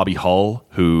 Bobby Hull,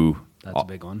 who that's a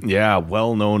big one. Yeah,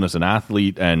 well known as an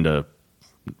athlete and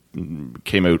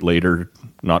came out later,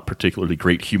 not particularly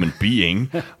great human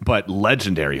being, but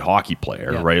legendary hockey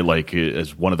player, right? Like,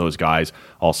 as one of those guys,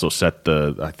 also set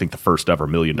I think the first ever $1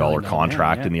 million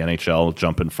contract in the NHL,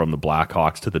 jumping from the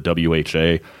Blackhawks to the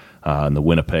WHA and the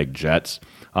Winnipeg Jets.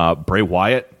 Bray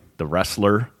Wyatt, the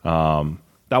wrestler,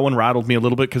 that one rattled me a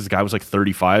little bit because the guy was like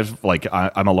 35. Like,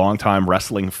 I'm a longtime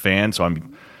wrestling fan, so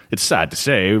it's sad to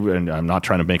say, and I'm not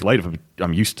trying to make light of it, but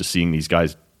I'm used to seeing these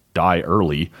guys die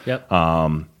early. Yep.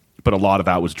 But a lot of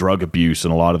that was drug abuse,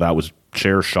 and a lot of that was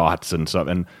chair shots and stuff.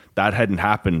 And that hadn't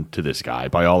happened to this guy.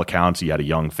 By all accounts, he had a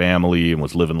young family and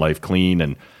was living life clean.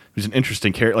 And he was an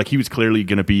interesting character. Like, he was clearly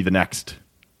going to be the next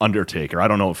Undertaker. I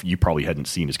don't know if you probably hadn't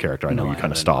seen his character. I know you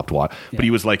kind of stopped watching, but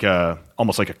he was like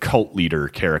almost like a cult leader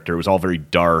character. It was all very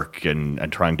dark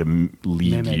and trying to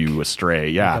lead you astray.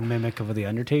 Yeah, like a mimic of the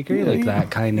Undertaker, like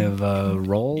that kind of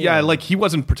role. Yeah, like he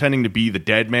wasn't pretending to be the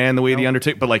dead man the way the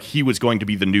Undertaker, but like he was going to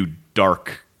be the new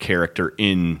dark character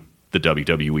in the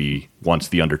WWE once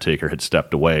the Undertaker had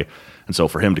stepped away. And so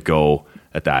for him to go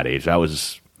at that age, that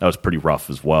was pretty rough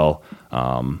as well.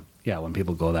 When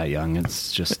people go that young,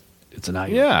 it's an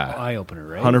eye opener,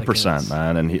 right? 100%,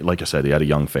 man. And he, like I said, he had a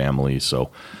young family,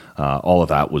 so all of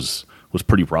that was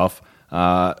pretty rough.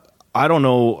 I don't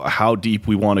know how deep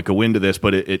we want to go into this,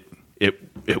 but it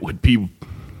would be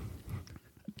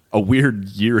a weird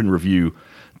year in review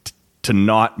to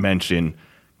not mention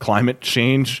climate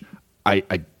change.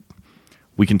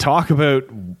 We can talk about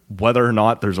whether or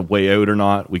not there's a way out or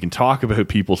not. We can talk about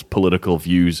people's political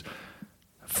views.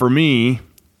 For me,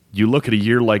 you look at a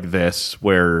year like this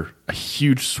where a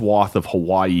huge swath of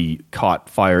Hawaii caught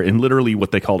fire in literally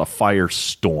what they called a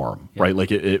firestorm, right?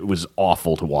 Like it was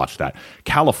awful to watch that.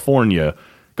 California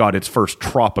got its first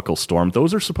tropical storm.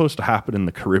 Those are supposed to happen in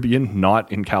the Caribbean,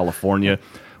 not in California.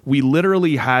 We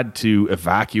literally had to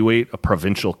evacuate a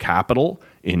provincial capital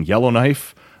in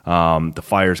Yellowknife. The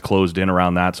fires closed in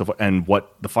around that. So, and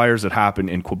what the fires that happened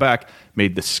in Quebec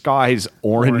made the skies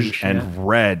orange and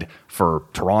red for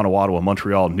Toronto, Ottawa,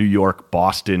 Montreal, New York,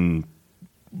 Boston,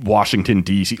 Washington,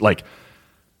 D.C. Like,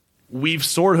 we've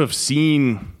sort of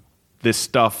seen this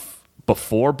stuff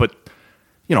before, but,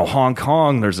 you know, Hong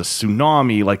Kong, there's a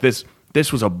tsunami. Like, this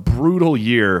was a brutal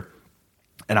year.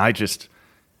 And I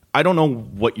don't know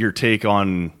what your take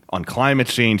on climate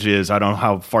change is. I don't know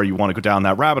how far you want to go down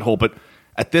that rabbit hole, but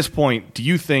at this point, do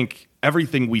you think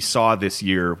everything we saw this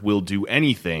year will do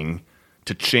anything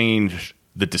to change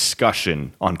the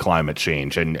discussion on climate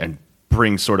change and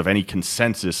bring sort of any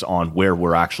consensus on where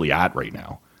we're actually at right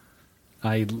now?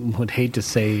 I would hate to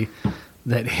say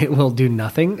that it will do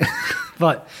nothing,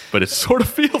 but it sort of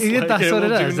feels like that's what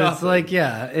it is. It's like,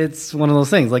 it's one of those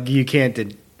things. Like, you can't,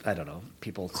 I don't know,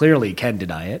 people clearly can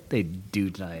deny it. They do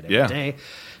deny it every day.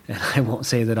 And I won't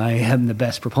say that I am the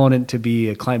best proponent to be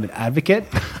a climate advocate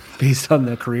based on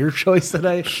the career choice that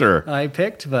I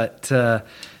picked. But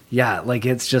like,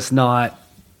 it's just not,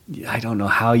 I don't know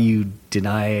how you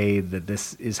deny that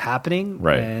this is happening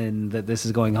and that this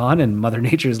is going on. And Mother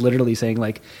Nature is literally saying,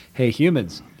 like, hey,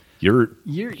 humans, you're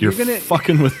gonna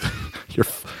fucking with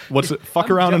fuck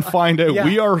around and find out.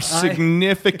 We are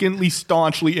significantly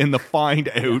staunchly in the find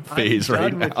out phase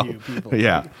right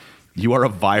now. You are a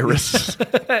virus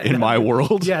in my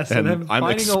world. Yes, and I'm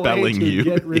expelling you.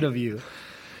 Get rid of you.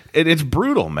 It's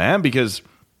brutal, man, because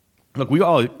look, we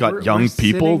all got young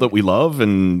people that we love,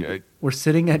 and we're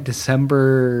sitting at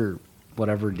December,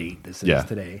 whatever date this is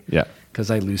today. Yeah. Because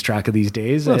I lose track of these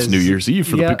days. Well, it's New Year's Eve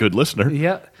for the good listener.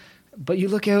 Yeah. But you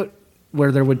look out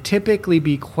where there would typically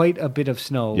be quite a bit of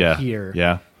snow here.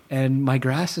 Yeah. And my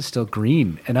grass is still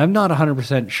green, and I'm not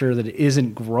 100% sure that it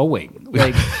isn't growing.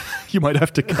 Like, you might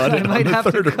have to cut it. I might have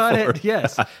to cut it.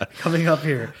 Yes, coming up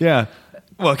here. Yeah.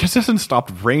 Well, because it hasn't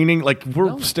stopped raining. Like,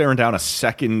 we're staring down a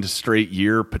second straight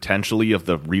year potentially of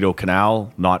the Rideau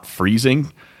Canal not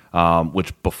freezing,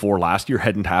 which before last year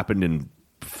hadn't happened in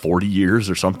 40 years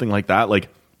or something like that. Like,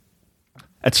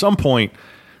 at some point,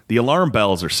 the alarm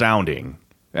bells are sounding,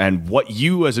 and what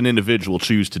you as an individual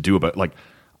choose to do about, like,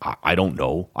 I don't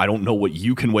know. I don't know what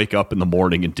you can wake up in the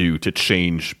morning and do to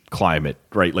change climate,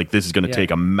 right? Like, this is going to take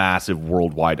a massive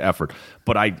worldwide effort.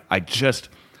 But I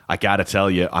got to tell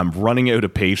you, I'm running out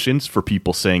of patience for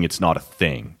people saying it's not a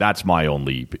thing. That's my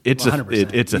only. It's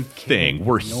 100%. It's a thing.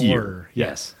 We're here.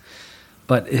 Yes.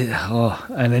 But,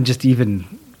 and then just even,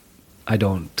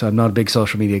 I'm not a big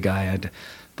social media guy,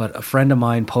 but a friend of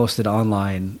mine posted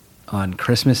online on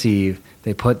Christmas Eve,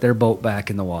 they put their boat back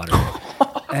in the water.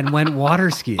 And went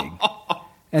water skiing,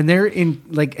 and they're in,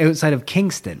 like, outside of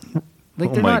Kingston.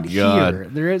 Like, they're not here;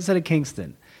 they're outside of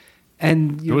Kingston.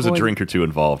 And there was a drink or two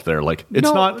involved there. Like,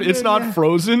 it's not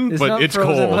frozen, but it's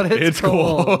cold. It's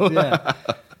cold. Yeah.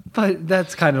 But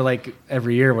that's kind of like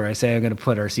every year where I say I'm going to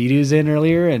put our Sea-Doos in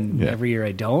earlier, and every year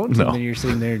I don't. No. And then you're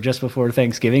sitting there just before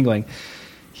Thanksgiving going,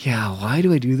 yeah, why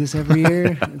do I do this every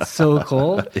year? It's so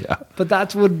cold. But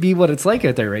that would be what it's like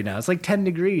out there right now. It's like 10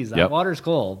 degrees. That water's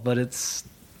cold, but it's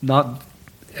not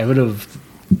out of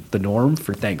the norm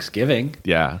for Thanksgiving.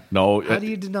 Yeah, no. How do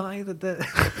you deny that?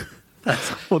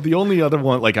 That's well, the only other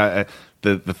one, like,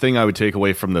 the thing I would take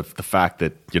away from the fact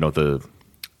that, you know, the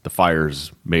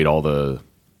fires made all the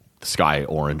sky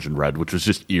orange and red, which was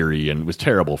just eerie and was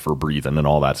terrible for breathing and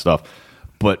all that stuff,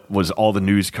 but was all the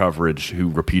news coverage who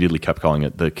repeatedly kept calling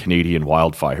it the Canadian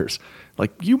wildfires.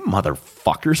 Like, you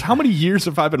motherfuckers, how many years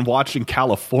have I been watching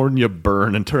California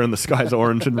burn and turn the skies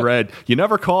orange and red? You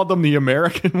never called them the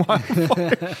American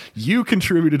wildfire. You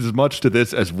contributed as much to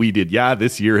this as we did. Yeah,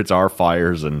 this year it's our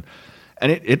fires, and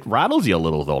it rattles you a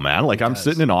little, though, man. Like, I'm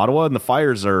sitting in Ottawa, and the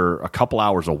fires are a couple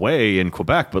hours away in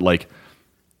Quebec, but, like,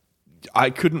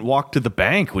 I couldn't walk to the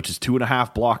bank, which is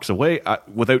 2.5 blocks away,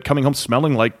 without coming home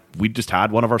smelling like we just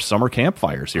had one of our summer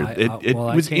campfires here. It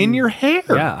was in your hair.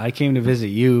 Yeah, I came to visit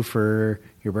you for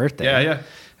your birthday. Yeah.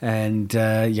 And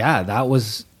that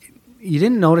was, you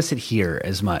didn't notice it here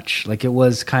as much. Like, it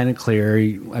was kind of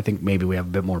clear. I think maybe we have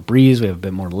a bit more breeze. We have a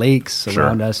bit more lakes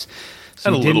around us.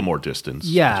 So and a little more distance.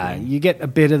 Yeah, you get a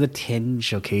bit of the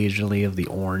tinge occasionally of the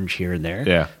orange here and there.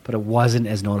 Yeah. But it wasn't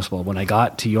as noticeable when I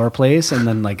got to your place, and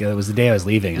then, like, it was the day I was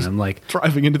leaving, and I'm like...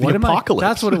 Driving into the apocalypse.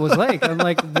 That's what it was like. I'm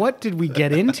like, what did we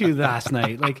get into last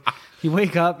night? Like, you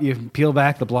wake up, you peel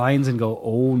back the blinds and go,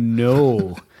 oh,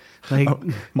 no. Like,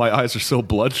 my eyes are so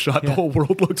bloodshot. The whole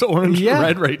world looks orange and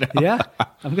red right now. Yeah.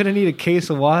 I'm going to need a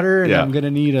case of water, and I'm going to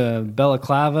need a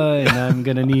balaclava, and I'm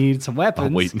going to need some weapons.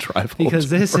 I'll wait and drive home because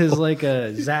this is like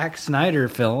a Zack Snyder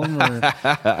film.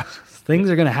 Things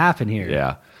are going to happen here.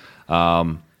 Yeah.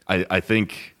 I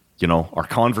think, our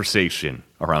conversation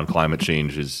around climate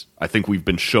change is, I think we've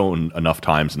been shown enough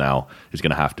times now, is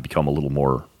going to have to become a little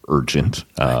more urgent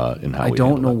in how I we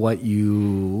don't know it. what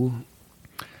you...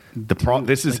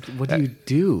 This is what do you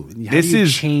do? How do you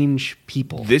change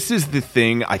people? This is the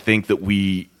thing I think that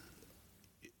we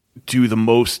do the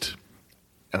most,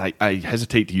 and I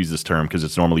hesitate to use this term because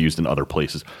it's normally used in other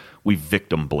places. We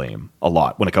victim blame a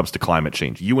lot when it comes to climate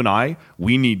change. You and I,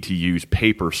 we need to use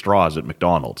paper straws at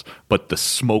McDonald's, but the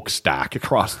smokestack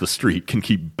across the street can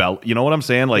keep you know what I'm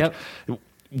saying? Like,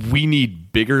 we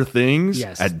need bigger things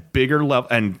at bigger level,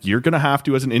 and you're going to have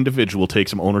to, as an individual, take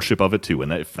some ownership of it too.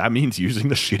 And if that means using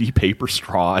the shitty paper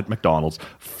straw at McDonald's,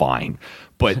 fine.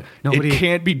 But it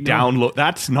can't be download.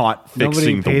 That's not fixing the world.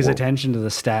 Nobody pays attention to the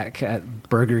stack at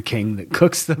Burger King that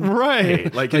cooks them.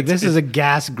 Right. Like this is a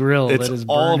gas grill that is burning.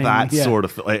 All that sort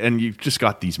of, and you've just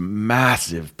got these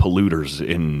massive polluters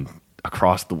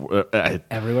across the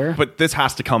everywhere. But this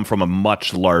has to come from a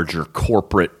much larger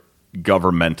corporate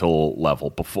governmental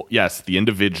level. Yes, the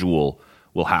individual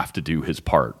will have to do his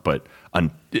part, but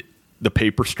the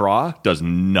paper straw does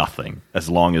nothing as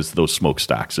long as those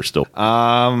smokestacks are still.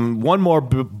 One more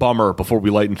bummer before we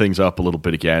lighten things up a little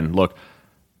bit again. Look,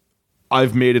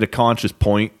 I've made it a conscious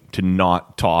point to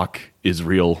not talk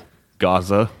Israel,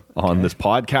 Gaza on this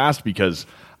podcast because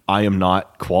I am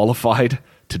not qualified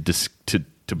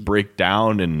to break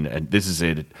down, and this is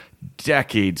a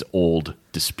decades old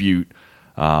dispute.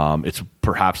 It's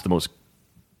perhaps the most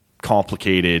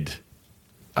complicated,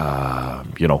 ongoing,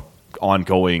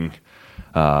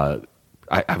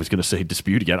 I was going to say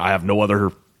dispute again. I have no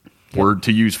other word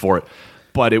to use for it,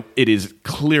 but it is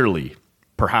clearly,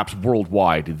 perhaps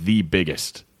worldwide, the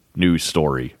biggest news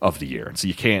story of the year. And so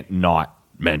you can't not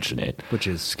mention it. Which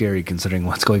is scary considering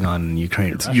what's going on in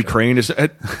Ukraine. Ukraine is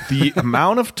the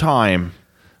amount of time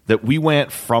that we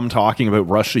went from talking about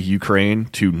Russia-Ukraine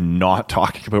to not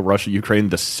talking about Russia-Ukraine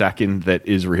the second that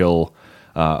Israel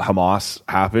Hamas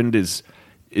happened is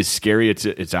scary.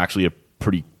 It's actually a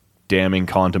pretty damning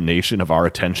condemnation of our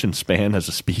attention span as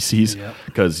a species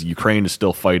because Ukraine is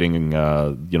still fighting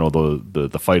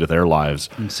the fight of their lives.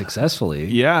 And successfully.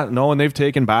 Yeah, no, and they've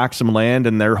taken back some land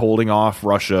and they're holding off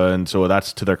Russia, and so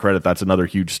that's to their credit. That's another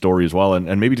huge story as well.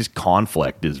 And maybe just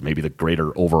conflict is maybe the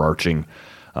greater overarching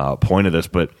point of this,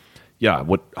 but yeah,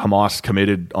 what Hamas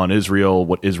committed on Israel,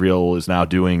 what Israel is now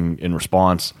doing in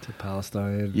response to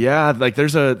Palestine. Yeah, like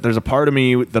there's a part of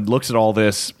me that looks at all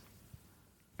this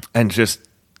and just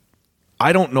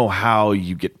I don't know how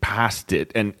you get past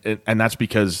it, and that's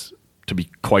because, to be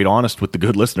quite honest with the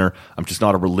good listener, I'm just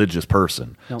not a religious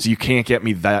person, so you can't get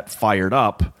me that fired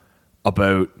up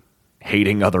about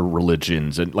hating other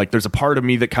religions. And like there's a part of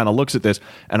me that kind of looks at this,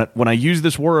 and when I use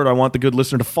this word, I want the good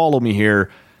listener to follow me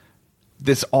here.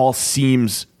 This all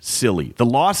seems silly. The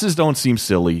losses don't seem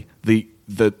silly. The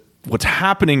what's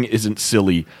happening isn't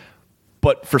silly.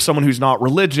 But for someone who's not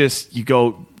religious, you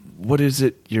go, what is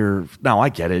it? Now I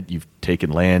get it. You've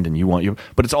taken land and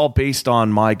but it's all based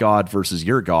on my God versus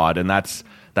your God, and that's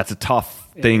a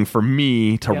tough thing for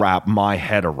me to wrap my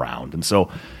head around. And so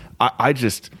I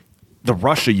just the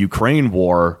Russia-Ukraine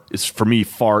war is for me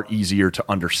far easier to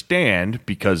understand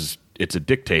because it's a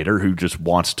dictator who just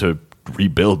wants to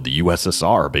rebuild the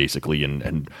USSR basically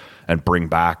and bring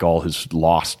back all his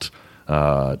lost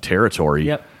territory.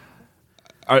 Yep.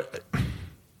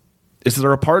 Is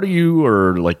there a part of you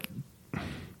or like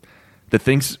that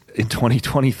thinks in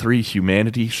 2023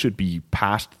 humanity should be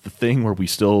past the thing where we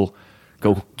still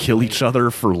go kill each other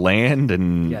for land,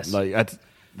 and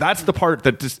that's the part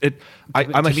that just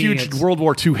I'm a huge World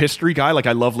War II history guy. Like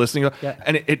I love listening,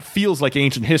 and it feels like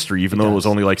ancient history, even though it was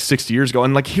only like 60 years ago.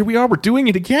 And like here we are, we're doing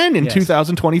it again in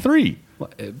 2023. Well,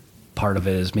 part of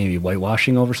it is maybe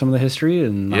whitewashing over some of the history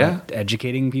and not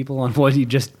educating people on what you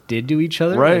just did to each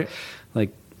other. Right.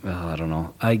 Like I don't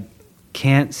know. I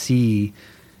can't see.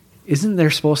 Isn't there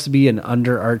supposed to be an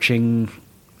underarching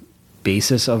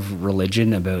basis of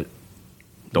religion about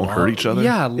don't hurt each other?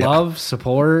 Yeah, love,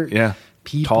 support. Yeah.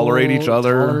 People, tolerate each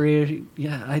other.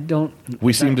 I don't.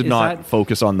 We seem to not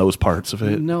focus on those parts of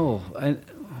it. No,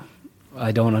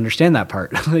 I don't understand that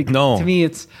part. Like, no, to me,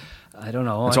 it's I don't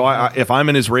know. And so if I'm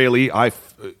an Israeli,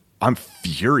 I'm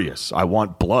furious. I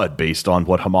want blood based on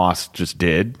what Hamas just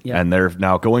did, and they're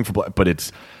now going for blood.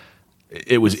 But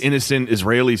it was innocent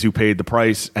Israelis who paid the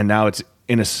price, and now it's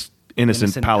innocent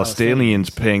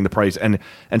Palestinians paying the price, and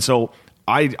so.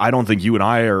 I don't think you and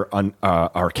I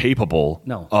are capable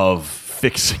of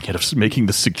fixing it, of making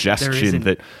the suggestion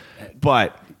that.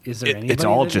 But is there it's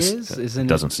all just it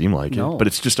doesn't seem like it. But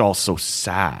it's just all so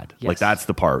sad. Yes. Like that's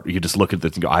the part you just look at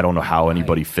this and go, I don't know how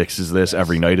anybody fixes this.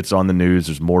 Every night it's on the news.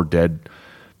 There's more dead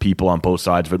people on both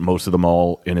sides, but most of them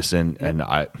all innocent. Yep. And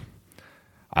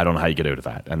I don't know how you get out of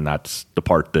that. And that's the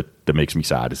part that makes me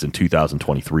sad is in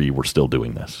 2023, we're still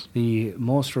doing this. The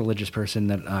most religious person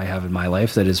that I have in my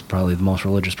life, that is probably the most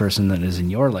religious person that is in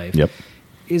your life,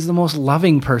 is the most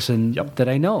loving person that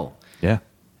I know. Yeah.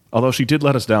 Although she did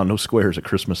let us down. No squares at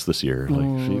Christmas this year. She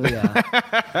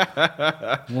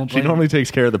normally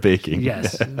takes care of the baking.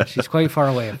 Yes. She's quite far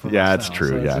away from us it's now, true.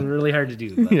 So it's really hard to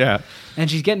do. But. And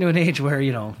she's getting to an age where,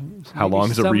 how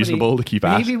long is it reasonable to keep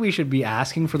asking? Maybe we should be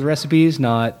asking for the recipes,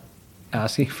 not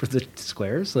asking for the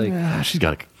squares. Like she's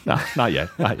got not yet.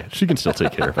 She can still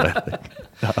take care of it.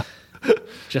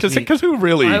 Because who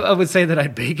really? I would say that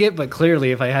I'd bake it, but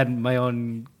clearly, if I had my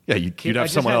own, you'd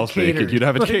have someone else bake it. You'd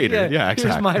have it catered. Yeah,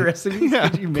 exactly. Here's my recipe.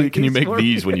 Can you make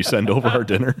these when you send over our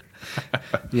dinner?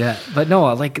 But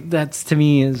no, like that's to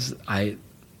me is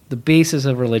the basis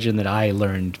of religion that I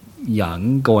learned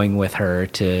young, going with her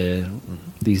to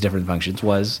these different functions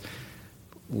was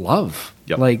love.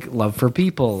 Like love for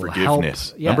people, forgiveness.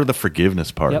 Help. Remember the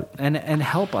forgiveness part. And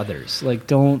help others. Like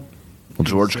don't. Well,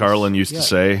 George Carlin used to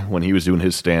say when he was doing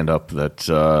his stand-up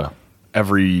that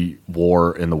every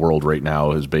war in the world right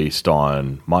now is based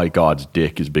on my God's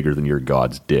dick is bigger than your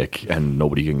God's dick, and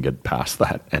nobody can get past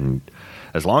that. And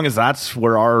as long as that's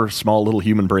where our small little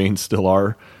human brains still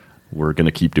are, we're going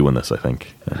to keep doing this, I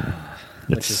think.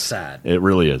 Which is sad. It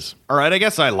really is. All right, I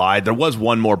guess I lied. There was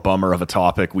one more bummer of a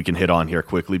topic we can hit on here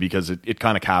quickly because it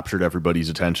kind of captured everybody's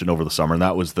attention over the summer, and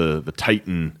that was the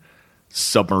Titan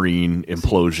submarine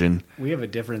implosion. We have a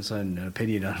difference in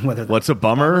opinion on whether what's a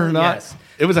bummer or not. Yes.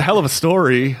 It was a hell of a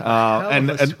story. And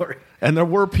there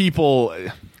were people.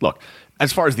 Look,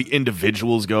 as far as the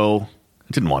individuals go,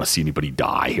 I didn't want to see anybody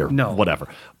die or whatever.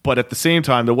 But at the same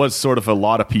time, there was sort of a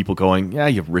lot of people going, "Yeah,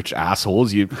 you rich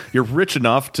assholes. You're rich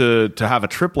enough to have a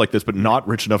trip like this, but not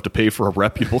rich enough to pay for a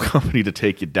reputable company to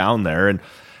take you down there." And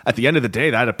at the end of the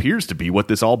day, that appears to be what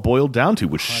this all boiled down to,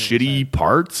 was 100%. Shitty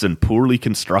parts and poorly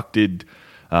constructed,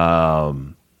 a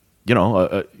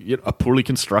poorly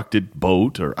constructed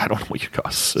boat, or I don't know what you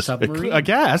call it. Submarine? I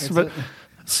guess, but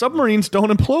submarines don't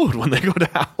implode when they go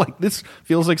down. Like this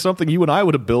feels like something you and I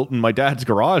would have built in my dad's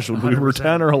garage when 100%. We were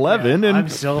 10 or 11. And I'm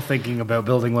still thinking about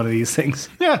building one of these things.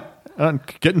 Yeah.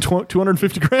 Getting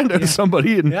 $250,000 out of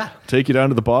somebody and take you down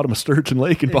to the bottom of Sturgeon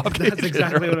Lake and Bob That's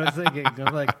exactly what I was thinking.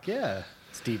 I'm like,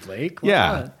 Steve Lake.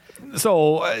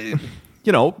 So,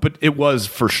 but it was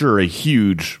for sure a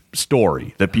huge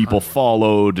story that people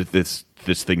followed. This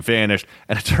thing vanished,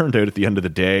 and it turned out at the end of the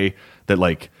day that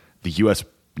like the U.S.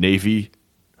 Navy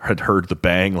had heard the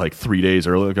bang like 3 days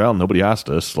earlier. Like, well, nobody asked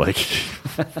us. Like,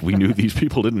 we knew these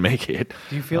people didn't make it.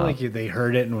 Do you feel like they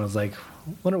heard it and was like,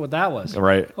 wonder what that was?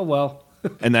 Right. Oh well.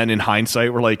 And then in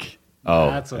hindsight, we're like, oh,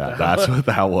 that's what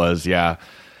that was. Yeah.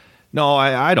 No,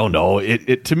 I don't know.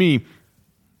 It to me.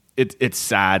 It's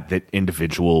sad that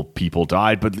individual people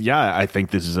died, but I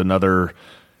think this is another,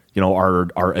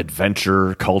 our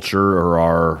adventure culture, or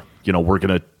our, we're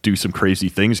going to do some crazy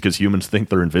things because humans think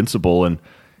they're invincible. And,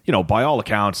 by all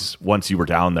accounts, once you were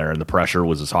down there and the pressure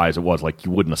was as high as it was, like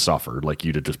you wouldn't have suffered, like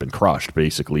you'd have just been crushed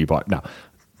basically. But no,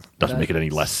 doesn't make it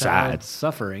any less sad.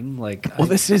 Suffering. Like,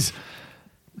 this is,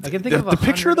 I can think of the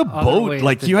picture of the boat,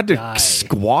 like you had to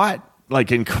squat, like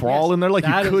and crawl in there, like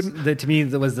you couldn't. To me,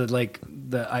 that was the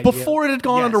idea. Before it had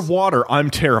gone underwater, I'm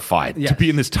terrified to be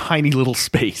in this tiny little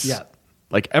space. Yeah.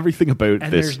 Like everything about this.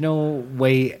 And there's no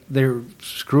way they're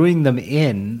screwing them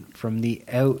in from the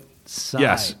outside.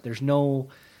 Yes. There's no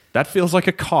That feels like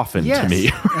a coffin to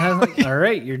me. I was like, all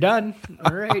right, you're done.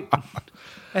 All right.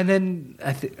 And then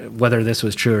whether this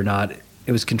was true or not,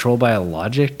 it was controlled by a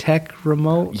Logitech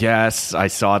remote. Yes, I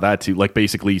saw that too. Like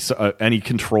basically any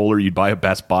controller you'd buy at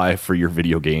Best Buy for your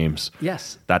video games.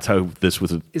 Yes. That's how this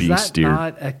was being steered. Is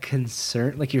that not a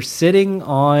concern? Like you're sitting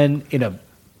on,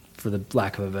 for the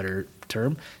lack of a better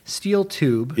term, steel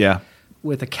tube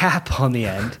with a cap on the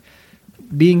end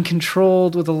being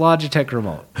controlled with a Logitech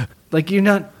remote. Like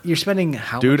you're spending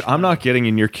how Dude, much I'm not getting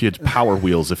in your kid's Power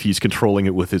Wheels if he's controlling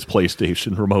it with his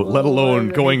PlayStation remote, let alone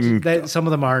going... Some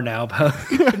of them are now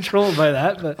controlled by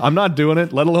that. But I'm not doing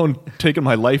it, let alone taking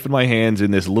my life in my hands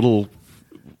in this little...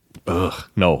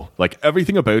 no. Like,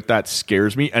 everything about that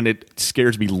scares me, and it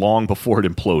scares me long before it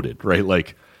imploded, right?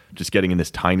 Like, just getting in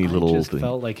this tiny little just thing.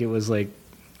 Felt like it was like,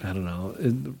 I don't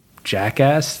know...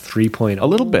 Jackass 3.0. A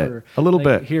little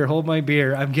bit. Here, hold my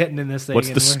beer. I'm getting in this thing. What's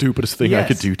the stupidest thing I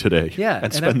could do today? Yeah,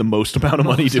 and spend the most amount of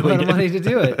money doing it. Money to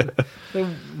do it.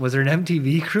 Was there an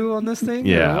MTV crew on this thing?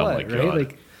 Yeah, or what, oh my God. Right?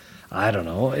 Like, I don't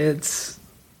know. This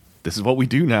is what we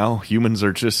do now. Humans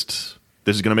are just...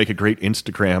 This is going to make a great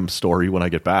Instagram story when I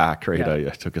get back, right? Yeah.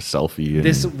 I took a selfie. And...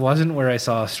 This wasn't where I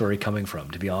saw a story coming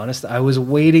from, to be honest. I was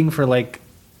waiting for like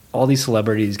all these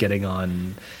celebrities getting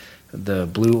on the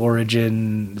Blue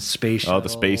Origin space shuttle. Oh, the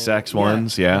SpaceX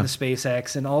ones, yeah. And the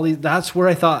SpaceX and all these. That's where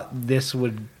I thought this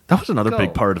would That was another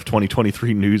big part of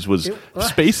 2023 news was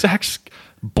SpaceX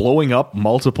blowing up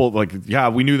multiple, like, yeah,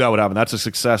 we knew that would happen. That's a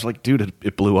success. Like, dude,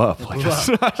 it blew up. It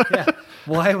blew up. Yeah.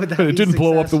 Why would that be It didn't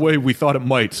blow up the successful? way we thought it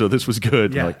might, so this was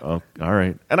good. Yeah. Like, oh, all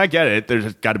right. And I get it.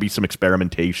 There's got to be some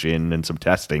experimentation and some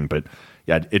testing, but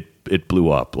yeah, it blew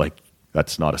up. Like,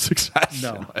 that's not a success.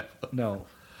 No.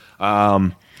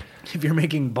 If you're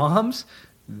making bombs,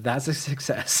 that's a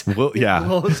success. Well, yeah. It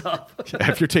blows up.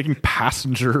 If you're taking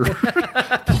passenger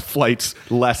flights,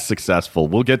 less successful.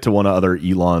 We'll get to one of other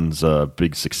Elon's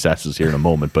big successes here in a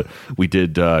moment, but we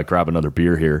did grab another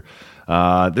beer here.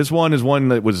 This one is one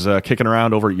that was kicking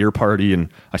around over at your party, and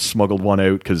I smuggled one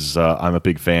out because I'm a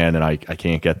big fan, and I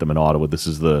can't get them in Ottawa. This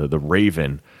is the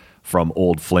Raven from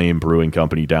Old Flame Brewing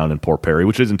Company down in Port Perry,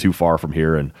 which isn't too far from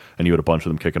here, and you had a bunch of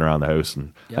them kicking around the house,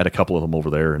 and I had a couple of them over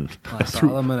there. And I saw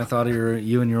them, and I thought of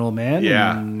you and your old man,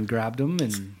 and grabbed them.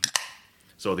 And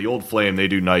so the Old Flame, they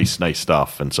do nice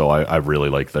stuff, and so I really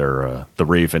like their the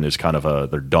Raven is kind of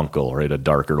their Dunkel, right, a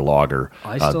darker lager.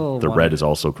 The red is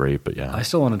also great, but yeah, I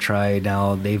still want to try.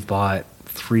 Now they've bought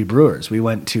 3 brewers. We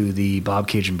went to the Bob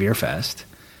Cajun Beer Fest,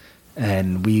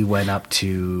 and we went up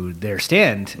to their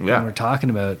stand, and we're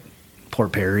talking about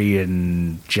Port Perry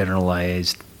and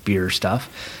generalized beer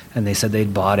stuff, and they said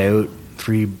they'd bought out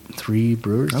three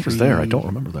brewers. I was there. I don't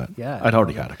remember that. Yeah, I'd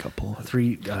already had a couple.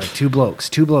 Two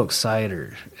blokes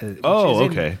cider.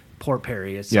 Okay. Port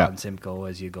Perry. It's on Simcoe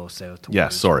as you go south.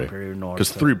 Sorry. Port Perry north.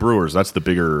 Because 3 brewers, that's the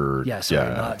bigger.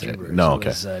 Not 3 brewers. No, okay.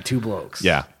 It was 2 blokes.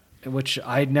 Yeah. Which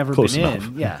I'd never Close been enough.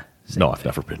 in. Yeah. No, I've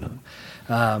never been in.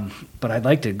 But I'd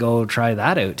like to go try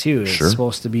that out too. It's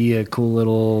supposed to be a cool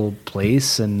little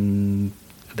place, and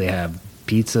they have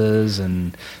pizzas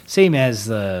and same as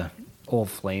the Old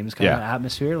Flames kind of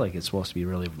atmosphere. Like it's supposed to be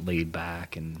really laid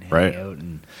back and hang out,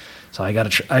 and so I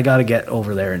gotta get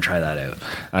over there and try that out.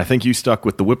 I think you stuck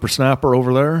with the Whippersnapper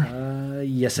over there.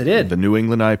 Yes, I did. The New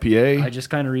England IPA. I just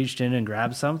kind of reached in and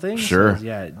grabbed something. Sure. So,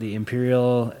 yeah, the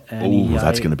Imperial. Oh,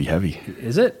 that's going to be heavy.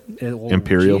 Is it?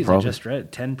 Imperial, probably. I just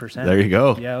read 10%. There you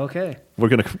go. Yeah. Okay. We're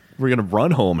gonna run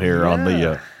home here on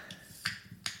the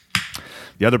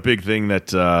other big thing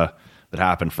that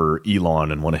happened for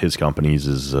Elon and one of his companies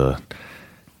is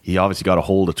he obviously got a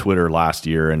hold of Twitter last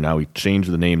year, and now he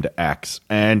changed the name to X.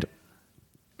 And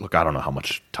look, I don't know how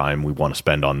much time we want to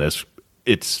spend on this.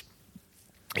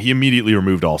 He immediately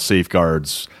removed all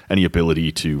safeguards, any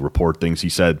ability to report things. He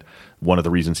said one of the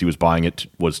reasons he was buying it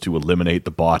was to eliminate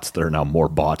the bots. There are now more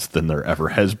bots than there ever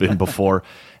has been before.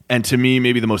 And to me,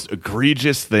 maybe the most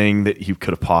egregious thing that he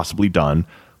could have possibly done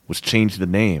was change the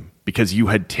name, because you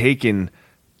had taken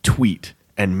tweet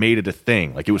and made it a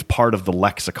thing. Like it was part of the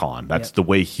lexicon. That's the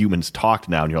way humans talk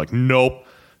now. And you're like, nope.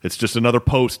 It's just another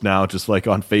post now, just like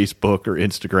on Facebook or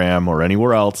Instagram or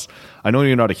anywhere else. I know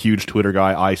you're not a huge Twitter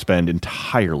guy. I spend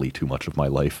entirely too much of my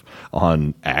life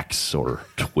on X or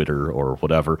Twitter or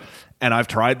whatever. And I've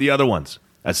tried the other ones.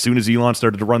 As soon as Elon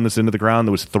started to run this into the ground,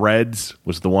 there was Threads,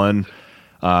 was the one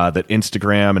that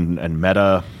Instagram and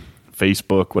Meta,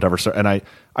 Facebook, whatever. And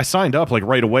I signed up like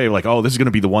right away, like, oh, this is going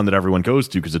to be the one that everyone goes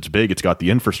to because it's big. It's got the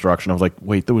infrastructure. And I was like,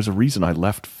 wait, there was a reason I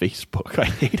left Facebook. I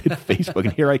hated Facebook.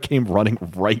 And here I came running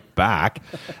right back.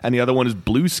 And the other one is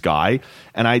Blue Sky.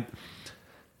 And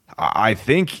I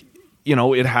think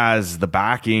it has the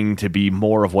backing to be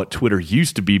more of what Twitter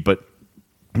used to be, but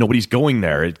nobody's going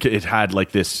there. It had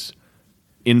like this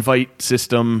invite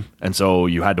system, and so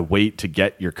you had to wait to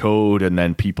get your code, and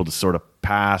then people just sort of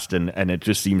passed, and it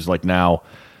just seems like now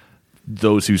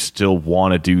those who still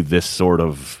want to do this sort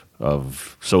of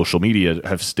social media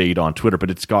have stayed on Twitter, but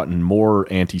it's gotten more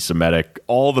anti-Semitic.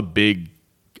 All the big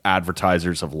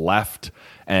advertisers have left,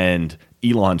 and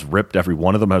Elon's ripped every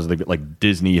one of them. Like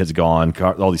Disney has gone,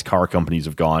 all these car companies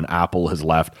have gone, Apple has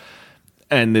left.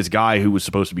 And this guy who was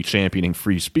supposed to be championing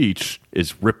free speech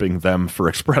is ripping them for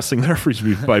expressing their free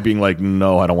speech by being like,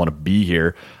 no, I don't want to be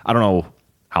here. I don't know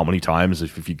how many times,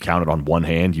 if you count it on one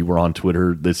hand, you were on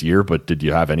Twitter this year, but did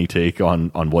you have any take on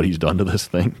what he's done to this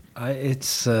thing?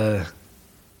 It's, I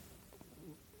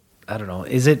don't know.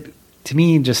 Is it, to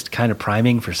me, just kind of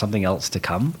priming for something else to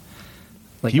come?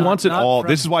 Like he wants it all.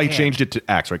 This is why he him. changed it to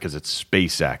X, right? Because it's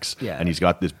SpaceX. Yeah. And he's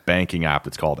got this banking app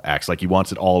that's called X. Like he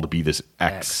wants it all to be this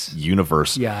X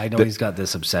universe. Yeah, I know he's got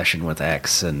this obsession with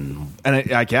X. And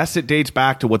I guess it dates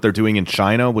back to what they're doing in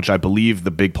China, which I believe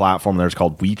the big platform there is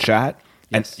called WeChat.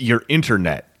 Yes. And your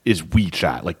internet is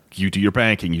WeChat. Like you do your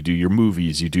banking, you do your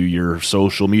movies, you do your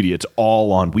social media. It's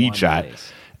all on WeChat.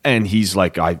 And he's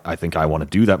like, I think I want to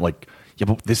do that. I'm like, yeah,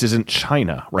 but this isn't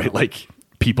China, right? Like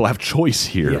people have choice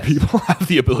here. Yes. People have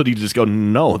the ability to just go,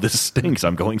 no, this stinks.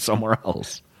 I'm going somewhere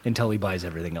else. Until he buys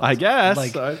everything else. I guess.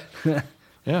 Like,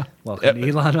 yeah. Welcome to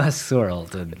Elon Musk's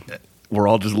world. And we're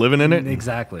all just living in it.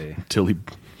 Exactly. Until he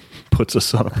puts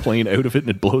us on a plane out of it and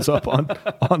it blows up on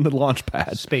the launch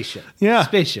pad. Spaceship. Yeah.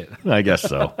 Spaceship. I guess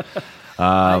so.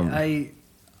 I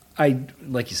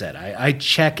like you said, I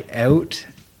check out,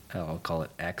 I'll call it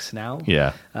X now.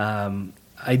 Yeah. I'm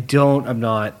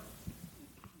not,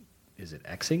 is it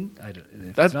Xing?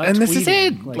 This is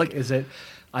it. Like is it?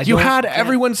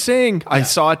 Everyone saying, I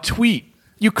saw a tweet.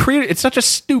 You created it's such a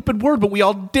stupid word, but we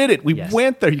all did it. We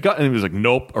went there. And it was like,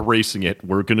 nope, erasing it.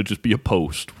 We're gonna just be a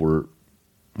post.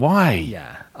 Why?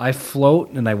 Yeah. I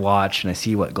float and I watch and I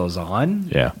see what goes on.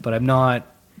 Yeah. But I'm not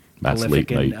prolific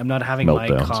and I'm not having my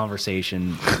meltdowns.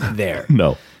 Conversation there.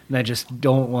 No. And I just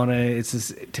don't want to. It's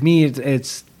just, to me,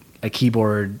 it's a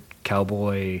keyboard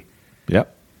cowboy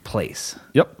place.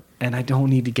 Yep. And I don't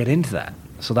need to get into that.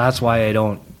 So that's why I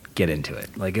don't get into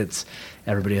it. Like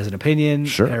everybody has an opinion.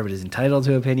 Sure. Everybody's entitled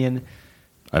to opinion.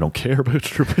 I don't care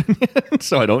about your opinion,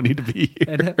 so I don't need to be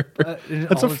here.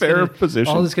 That's a fair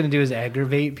position. All it's going to do is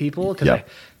aggravate people because I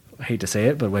hate to say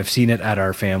it, but I've seen it at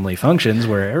our family functions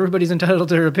where everybody's entitled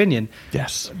to their opinion.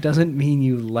 Yes. Doesn't mean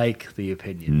you like the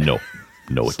opinion. No,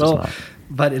 it does not.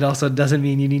 But it also doesn't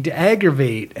mean you need to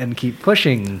aggravate and keep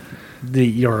pushing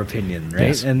your opinion, right?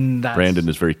 Yes. And Brandon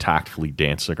is very tactfully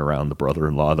dancing around the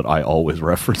brother-in-law that I always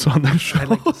reference on this show. I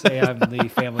like to say I'm the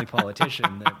family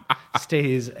politician that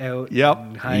stays out.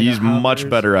 Yep, he's much hovers.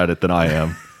 better at it than I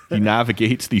am. He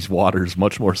navigates these waters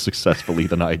much more successfully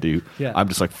than I do. Yeah. I'm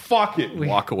just like, fuck it,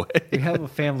 walk away. We have a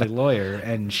family lawyer,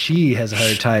 and she has a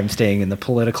hard time staying in the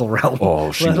political realm.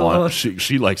 Oh,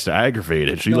 she likes to aggravate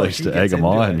it. She likes to egg him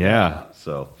on. Yeah.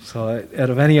 So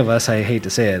out of any of us, I hate to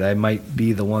say it, I might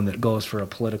be the one that goes for a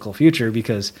political future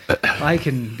because I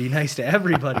can be nice to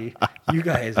everybody. You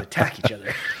guys attack each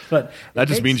other. But that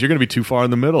just means you're going to be too far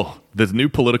in the middle. This new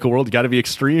political world, you got to be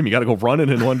extreme. You got to go running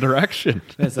in one direction.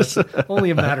 It's only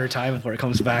a matter of time before it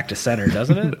comes back to center,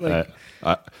 doesn't it?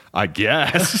 Like, I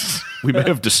guess we may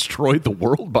have destroyed the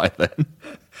world by then.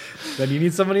 Then you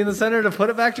need somebody in the center to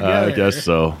put it back together. I guess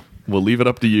so. We'll leave it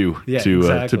up to you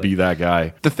to be that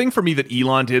guy. The thing for me that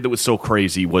Elon did that was so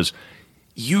crazy was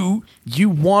you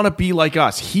want to be like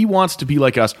us. He wants to be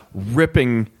like us,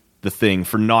 ripping the thing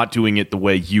for not doing it the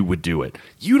way you would do it.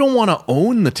 You don't want to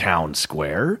own the town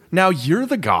square. Now you're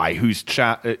the guy who's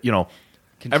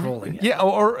controlling it. Yeah,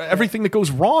 or everything that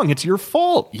goes wrong, it's your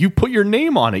fault. You put your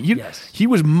name on it. He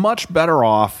was much better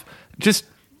off just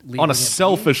on a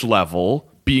selfish level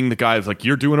being the guy who's like,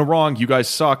 you're doing it wrong, you guys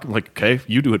suck. I'm like, okay,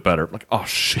 you do it better. I'm like, oh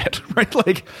shit, right?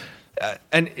 Like,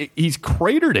 he's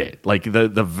cratered it. Like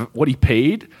the what he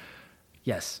paid.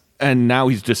 Yes. And now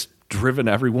he's just driven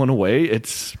everyone away.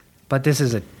 But this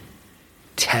is a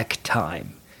tech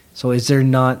time. So is there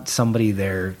not somebody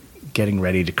there getting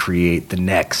ready to create the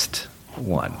next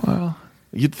one? Well,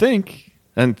 you'd think.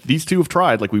 And these two have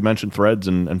tried, like we mentioned, Threads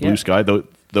and Blue Sky, though.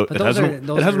 It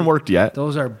hasn't worked yet.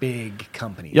 Those are big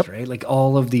companies, right? Like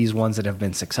all of these ones that have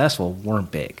been successful weren't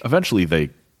big. Eventually, they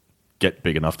get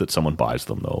big enough that someone buys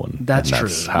them, though, and that's true.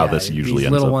 How this usually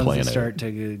ends up playing. Little ones that start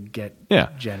to get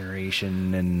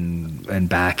generation and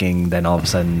backing, then all of a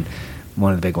sudden,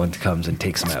 one of the big ones comes and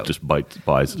takes them out. Just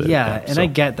buys it. Yeah, and I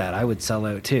get that. I would sell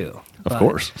out too. Of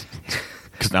course.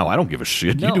 Because now I don't give a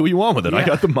shit. No. You do what you want with it. I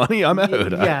got the money. I'm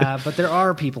out. Yeah, but there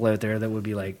are people out there that would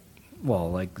be like,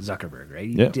 well, like Zuckerberg, right?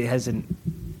 Yeah. He hasn't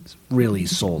really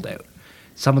sold out.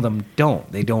 Some of them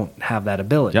don't. They don't have that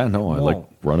ability. Yeah, no, I like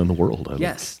running the world.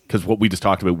 Yes. Because what we just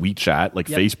talked about, WeChat, like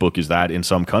Facebook is that in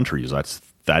some countries.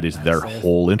 That is their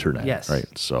whole internet. Yes. Right.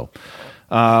 So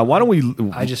why don't we...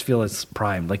 I just feel it's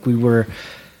primed. Like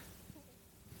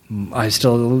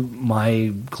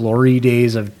my glory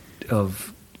days of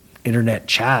internet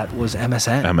chat was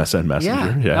MSN. MSN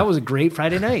Messenger. Yeah. That was a great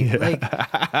Friday night.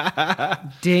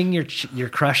 Like, ding, your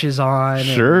crush is on.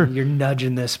 Sure. And you're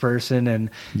nudging this person,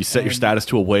 and you set your status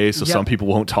to away so some people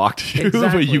won't talk to you,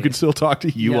 Exactly. but you can still talk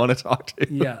to who you want to talk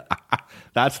to. Yeah.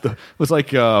 It was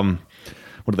like,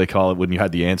 what do they call it when you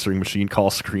had the answering machine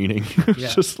call screening?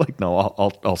 It's just like, no,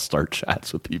 I'll start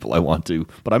chats with people I want to,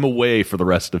 but I'm away for the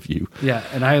rest of you. Yeah,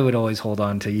 and I would always hold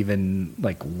on to even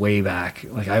like way back.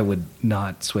 Like I would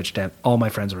not switch to all my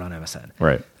friends were on MSN.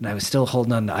 Right. And I was still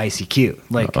holding on to ICQ.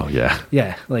 Like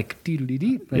Yeah, like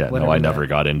dee-doo-dee-dee. Like, yeah, no, I never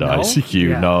got into ICQ.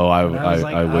 Yeah. No, I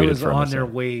waited I was for on MSN. there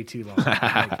way too long.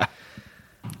 Like,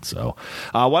 So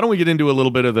why don't we get into a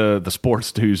little bit of the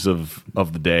sports news of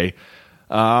the day?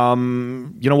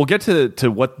 We'll get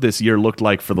to what this year looked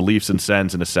like for the Leafs and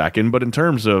Sens in a second, but in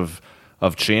terms of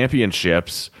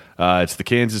championships, it's the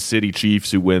Kansas City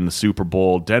Chiefs who win the Super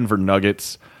Bowl, Denver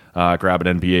Nuggets grab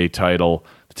an NBA title,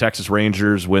 the Texas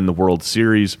Rangers win the World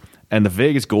Series, and the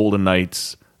Vegas Golden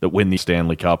Knights that win the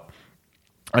Stanley Cup.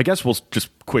 I guess we'll just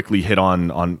quickly hit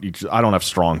on each. I don't have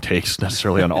strong takes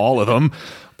necessarily on all of them,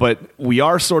 but we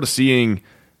are sort of seeing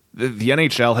the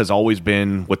NHL has always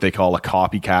been what they call a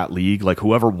copycat league. Like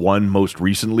whoever won most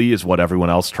recently is what everyone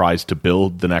else tries to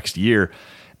build the next year.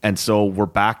 And so we're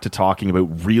back to talking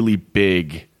about really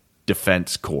big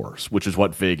defense cores, which is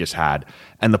what Vegas had.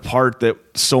 And the part that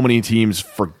so many teams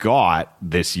forgot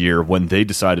this year when they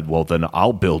decided, well, then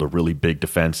I'll build a really big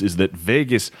defense, is that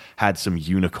Vegas had some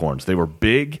unicorns. They were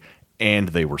big and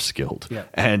they were skilled. Yeah.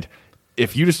 And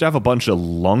if you just have a bunch of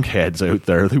lunkheads out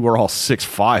there who are all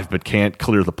 6'5" but can't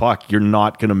clear the puck, you're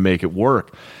not going to make it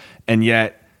work. And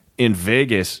yet in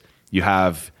Vegas, you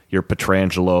have your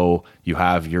Pietrangelo, you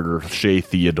have your Shea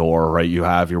Theodore, right? You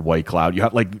have your White Cloud. You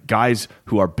have like guys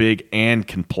who are big and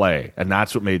can play, and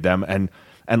that's what made them.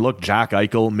 And look, Jack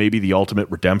Eichel, maybe the ultimate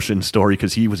redemption story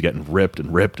because he was getting ripped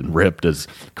as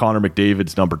Connor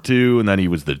McDavid's number 2, and then he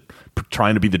was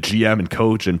trying to be the GM and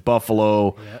coach in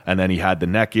Buffalo, and then he had the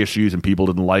neck issues, and people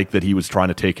didn't like that he was trying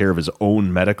to take care of his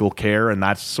own medical care, and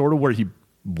that's sort of where he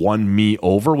won me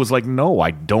over. Was like, no,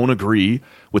 I don't agree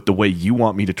with the way you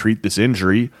want me to treat this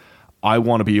injury. I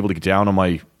want to be able to get down on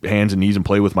my hands and knees and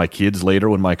play with my kids later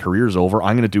when my career's over.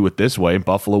 I'm going to do it this way.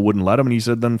 Buffalo wouldn't let him, and he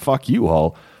said, then fuck you,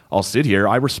 I'll sit here.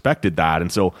 I respected that.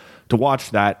 And so to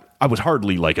watch that, I was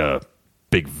hardly like a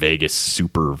big Vegas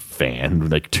super fan,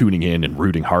 like tuning in and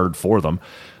rooting hard for them.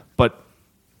 But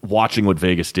watching what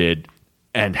Vegas did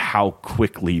and how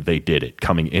quickly they did it,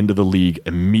 coming into the league,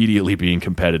 immediately being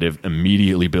competitive,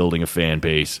 immediately building a fan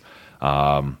base.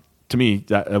 To me,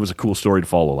 that was a cool story to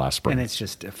follow last spring. and it's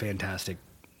just a fantastic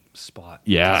spot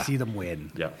Yeah. to see them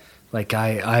win. Yeah. Like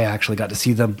I actually got to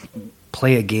see them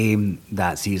play a game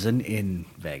that season in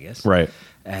Vegas. Right.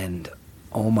 And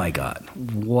oh my God,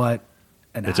 what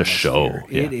an It's a show.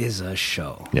 atmosphere. It is a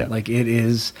show. Yeah. Like it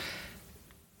is,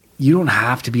 you don't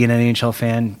have to be an NHL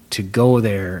fan to go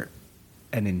there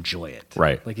and enjoy it.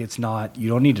 Right. Like it's not, you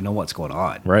don't need to know what's going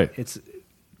on. Right.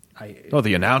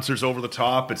 The announcer's over the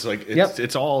top. It's like,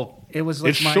 it's all, It was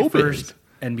like it's my showbiz. first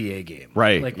NBA game.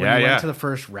 Right. Like when we went to the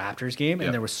first Raptors game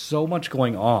and there was so much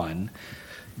going on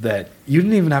that you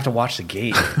didn't even have to watch the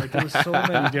game. Like there was so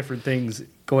many different things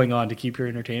going on to keep your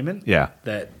entertainment. Yeah.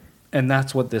 And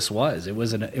that's what this was. It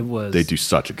was They do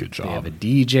such a good job. They have a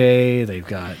DJ, they've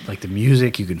got like the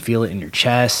music, you can feel it in your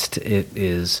chest. It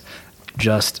is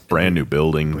just brand new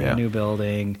building. New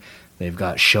building. They've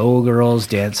got showgirls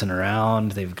dancing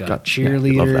around. They've got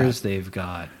cheerleaders. They've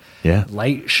got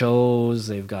light shows.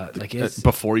 They've got like it's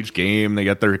before each game they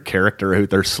get their character out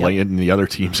there slaying the other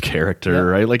team's character,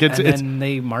 right? Like then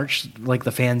they march like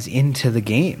the fans into the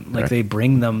game. Like they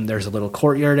bring them. There's a little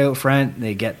courtyard out front.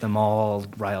 They get them all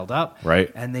riled up,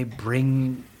 right? And they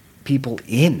bring people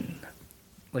in.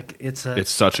 Like it's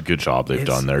such a good job they've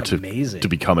done there to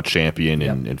become a champion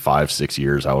in 5-6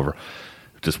 years, however.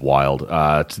 Just wild.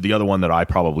 The other one that I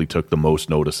probably took the most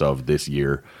notice of this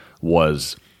year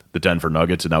was the Denver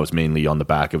Nuggets, and that was mainly on the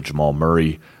back of Jamal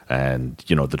Murray and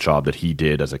the job that he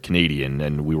did as a Canadian.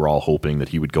 And we were all hoping that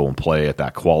he would go and play at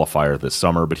that qualifier this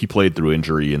summer, but he played through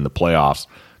injury in the playoffs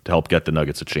to help get the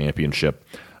Nuggets a championship.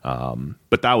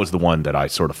 But that was the one that I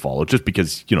sort of followed just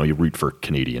because, you root for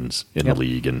Canadians in the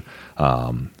league. And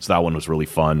so that one was really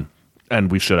fun. And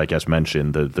we should, I guess,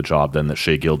 mention the job then that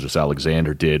Shea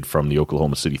Gilgeous-Alexander did from the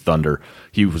Oklahoma City Thunder.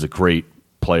 He was a great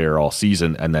player all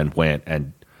season and then went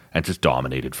and just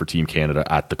dominated for Team Canada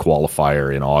at the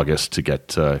qualifier in August to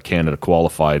get Canada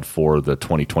qualified for the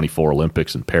 2024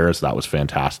 Olympics in Paris. That was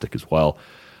fantastic as well.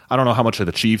 I don't know how much of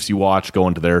the Chiefs you watch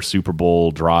going to their Super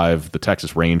Bowl drive. The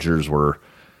Texas Rangers were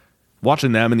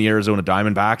watching them and the Arizona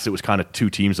Diamondbacks. It was kind of two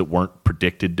teams that weren't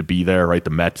predicted to be there, right? The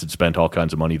Mets had spent all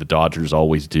kinds of money. The Dodgers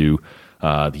always do.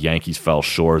 The Yankees fell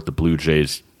short. The Blue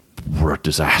Jays were a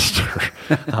disaster.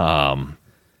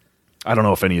 I don't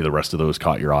know if any of the rest of those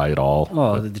caught your eye at all.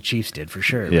 Oh, the Chiefs did for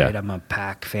sure. Yeah. Right? I'm a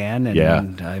Pack fan,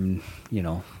 and I'm,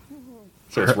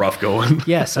 So it's rough going.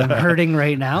 Yes, I'm hurting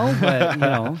right now,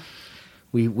 but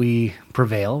we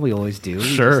prevail. We always do.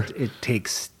 Sure. It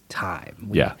takes time.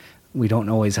 Yeah. We don't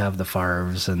always have the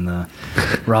Favres and the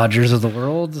Rodgers of the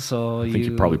world, so I think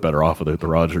you're probably better off without the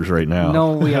Rodgers right now.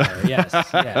 No, we are. Yes,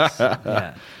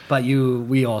 yeah. But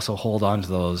we also hold on to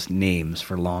those names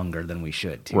for longer than we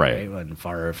should, too, right? When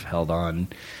Favre held on,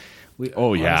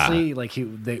 honestly, like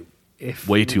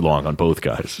way too long on both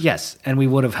guys. Yes, and we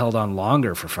would have held on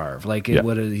longer for Favre. Like it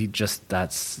would have. We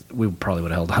probably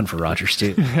would have held on for Rodgers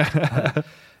too.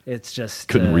 It's just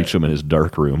couldn't reach him in his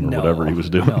dark room or whatever he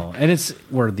was doing. No, and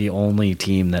we're the only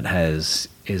team that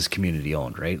is community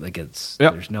owned, right? Like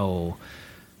there's no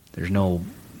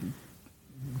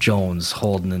Jones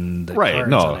holding in the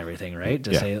cards on everything, right?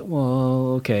 To say,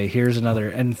 well, okay, here's another,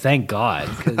 and thank God,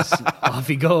 because off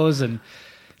he goes, and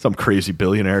some crazy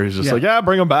billionaire is just like,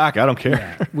 bring him back. I don't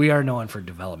care. Yeah. We are known for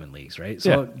development leagues, right?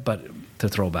 So, but to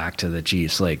throw back to the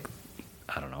Chiefs, like,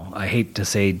 I don't know. I hate to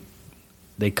say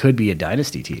they could be a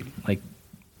dynasty team, like.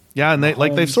 Yeah, and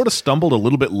they've sort of stumbled a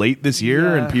little bit late this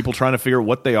year, and people trying to figure out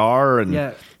what they are,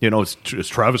 and is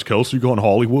Travis Kelce going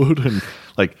Hollywood, and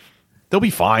like. They'll be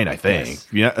fine, I think. Yes.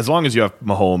 Yeah, as long as you have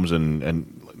Mahomes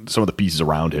and some of the pieces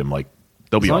around him, like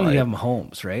they'll be all right. As long as you have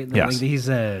Mahomes, right? Yes.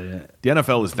 Like the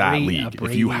NFL is that league.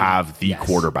 If you have the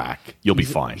quarterback, you'll be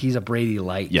fine. He's a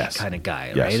Brady-like kind of guy,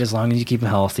 right? Yes. As long as you keep him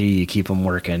healthy, you keep him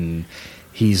working.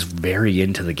 He's very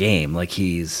into the game. Like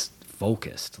he's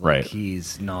focused. Like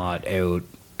he's not out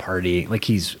partying. Like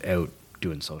he's out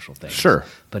doing social things. Sure.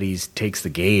 But he takes the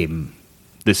game.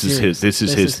 This is his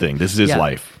thing. This is his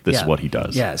life. This is what he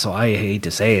does. Yeah, so I hate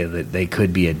to say that they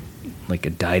could be a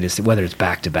dynasty, whether it's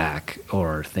back to back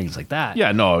or things like that.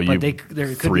 Yeah, no, but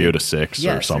there 3 out of 6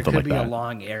 or something like that. There could be a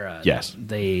long era. Yes,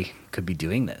 they could be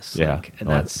doing this. Yeah, and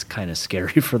that's kind of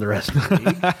scary for the rest of the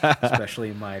league, especially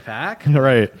in my pack.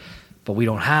 Right. But we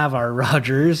don't have our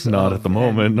Rodgers. Not at the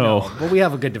moment, no. But we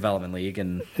have a good development league,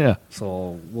 and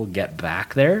so we'll get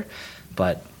back there.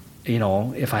 But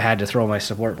if I had to throw my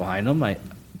support behind them, I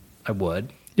would.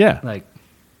 Yeah. Like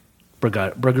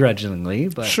begrudgingly,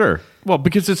 but sure. Well,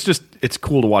 because it's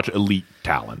cool to watch elite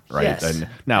talent, right? Yes. And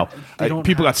now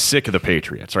people got sick of the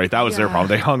Patriots, right? That was their problem.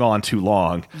 They hung on too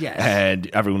long. Yes. And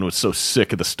everyone was so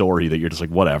sick of the story that you're just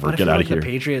like, whatever, but get out of here. The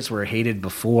Patriots were hated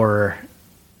before.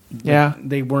 Yeah.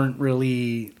 They weren't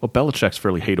really. Well, Belichick's a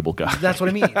fairly hateable guy. That's what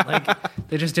I mean. Like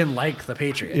they just didn't like the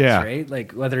Patriots, right?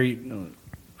 Like whether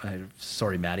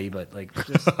sorry, Maddie, but like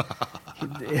just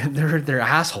they're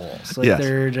assholes. Like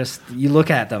they're just, you look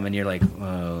at them and you're like,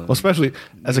 well, especially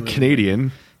as a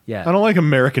Canadian, I don't like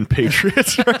American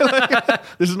Patriots. Right?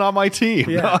 Like, this is not my team.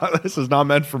 Yeah. No, this is not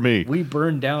meant for me. We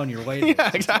burned down your white.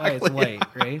 Yeah, exactly. That's why it's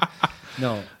white, right?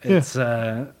 No, it's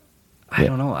I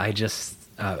don't know. I just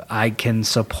I can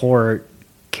support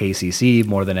KCC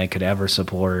more than I could ever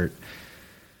support.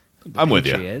 I'm with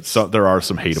you. So there are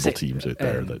some hateable teams out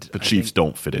there that the Chiefs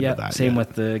don't fit into that. Same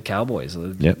with the Cowboys.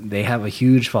 They have a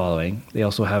huge following. They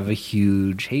also have a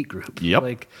huge hate group.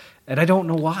 Yep. And I don't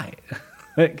know why.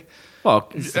 Well,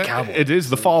 it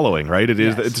is the following, right? It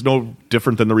is. It's no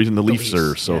different than the reason the Leafs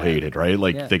are so hated, right?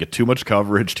 Like they get too much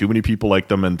coverage, too many people like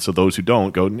them, and so those who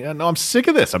don't go, no, I'm sick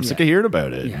of this. I'm sick of hearing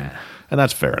about it. Yeah. And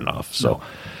that's fair enough. So. No.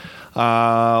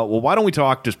 Well, why don't we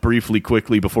talk just briefly,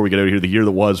 quickly, before we get out of here, the year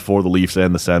that was for the Leafs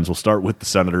and the Sens. We'll start with the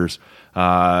Senators.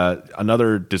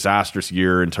 Another disastrous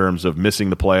year in terms of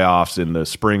missing the playoffs in the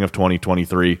spring of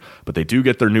 2023, but they do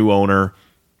get their new owner.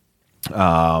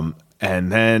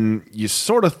 And then you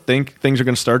sort of think things are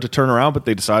going to start to turn around, but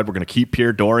they decide we're going to keep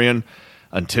Pierre Dorian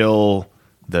until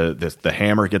the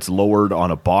hammer gets lowered on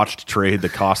a botched trade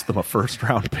that cost them a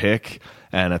first-round pick.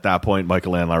 And at that point,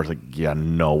 Michael Landauer's like, yeah,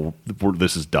 no,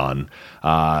 this is done.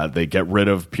 They get rid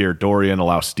of Pierre Dorian,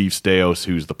 allow Steve Stais,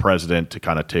 who's the president, to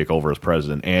kind of take over as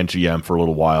president and GM for a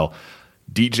little while.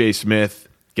 DJ Smith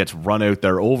gets run out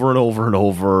there over and over and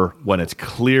over when it's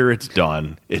clear it's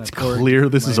done. It's clear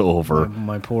this is over.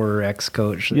 My poor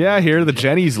ex-coach. Yeah, here the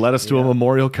Jennies led us to a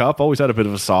Memorial Cup. Always had a bit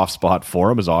of a soft spot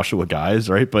for him as Oshawa guys,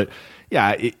 right? But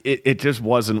yeah, it just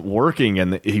wasn't working,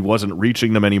 and he wasn't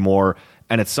reaching them anymore.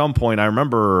 And at some point, I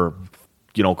remember,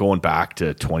 going back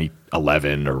to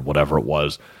 2011 or whatever it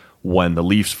was, when the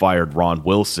Leafs fired Ron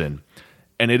Wilson,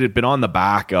 and it had been on the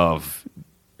back of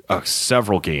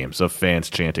several games of fans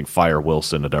chanting "Fire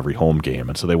Wilson" at every home game.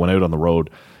 And so they went out on the road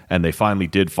and they finally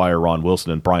did fire Ron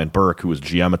Wilson, and Brian Burke, who was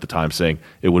GM at the time, saying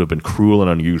it would have been cruel and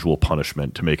unusual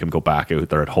punishment to make him go back out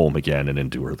there at home again and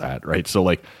endure that, right? So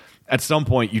like at some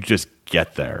point you just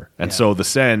get there. And so the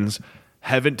Sens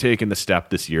haven't taken the step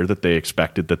this year that they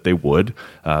expected that they would.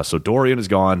 So Dorian is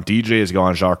gone, DJ is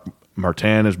gone, Jacques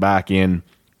Martin is back in.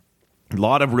 A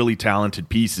lot of really talented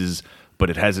pieces, but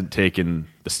it hasn't taken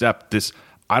the step.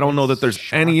 I don't know that there's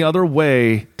any other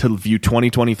way to view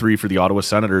 2023 for the Ottawa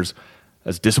Senators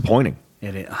as disappointing.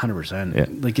 100%. Yeah.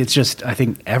 Like, it's just, I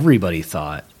think everybody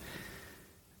thought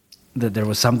that there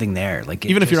was something there. Like,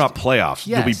 even if you're not playoffs,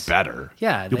 you'll be better.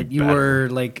 Yeah, that you were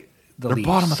like the Leafs,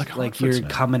 bottom of the conference, like you're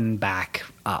coming back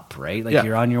up, right? Like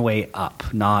you're on your way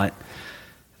up, not,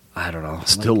 I don't know.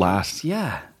 Still last.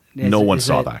 Yeah. No one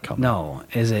saw that coming. No.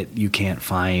 Is it you can't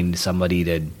find somebody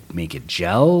to make it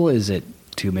gel? Is it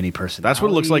too many personalities? That's what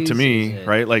it looks like to me,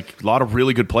 right? Like a lot of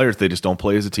really good players, they just don't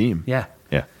play as a team. Yeah.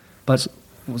 Yeah. But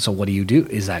so what do you do?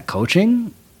 Is that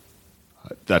coaching?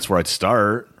 That's where I'd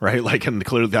start, right? Like, and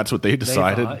clearly that's what they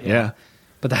decided. They thought, yeah.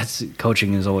 But that's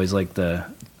coaching is always like the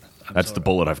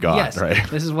bullet I've got, yes, right?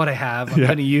 This is what I have. I'm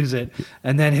going to use it.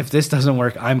 And then if this doesn't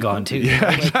work, I'm gone too.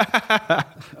 Yeah.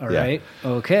 All right.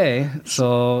 Okay.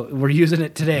 So we're using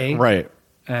it today. Right.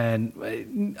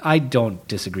 And I don't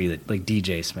disagree that like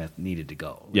DJ Smith needed to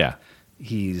go. Yeah.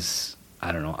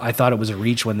 I don't know. I thought it was a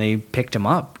reach when they picked him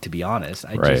up, to be honest.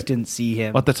 I just didn't see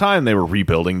him. Well, at the time they were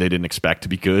rebuilding, they didn't expect to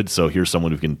be good. So here's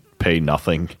someone who can pay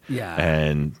nothing. Yeah.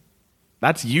 And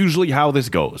that's usually how this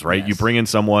goes, right? Yes. You bring in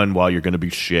someone while you're going to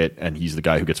be shit, and he's the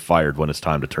guy who gets fired when it's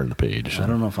time to turn the page. I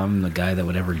don't know if I'm the guy that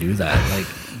would ever do that. Like,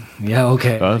 yeah,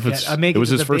 okay. It was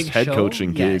his first head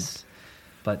coaching gig. Yes.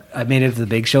 But I made it to the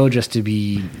big show just to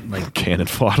be like cannon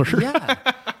fodder.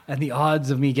 Yeah. And the odds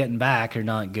of me getting back are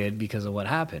not good because of what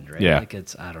happened, right? Yeah. Like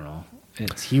I don't know.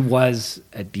 He was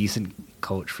a decent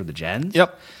coach for the Gens.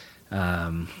 Yep.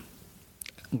 I'm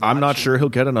not sure he'll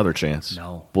get another chance.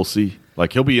 No. We'll see.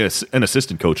 Like, he'll be an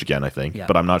assistant coach again, I think. Yeah.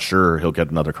 But I'm not sure he'll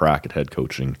get another crack at head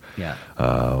coaching. Yeah.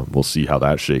 We'll see how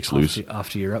that shakes loose.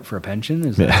 Off to Europe for a pension?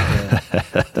 Is that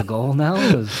the goal now?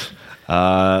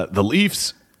 The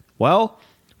Leafs, well,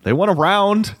 they won a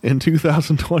round in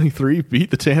 2023,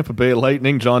 beat the Tampa Bay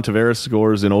Lightning. John Tavares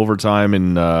scores in overtime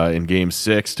in Game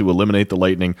 6 to eliminate the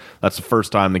Lightning. That's the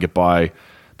first time they get by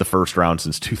the first round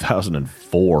since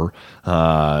 2004.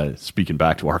 Speaking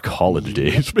back to our college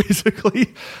days,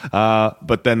 basically.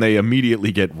 But then they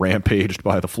immediately get rampaged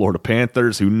by the Florida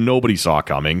Panthers, who nobody saw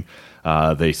coming.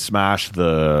 They smashed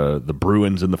the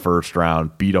Bruins in the first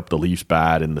round, beat up the Leafs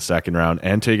bad in the second round,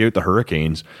 and take out the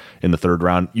Hurricanes in the third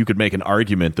round. You could make an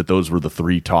argument that those were the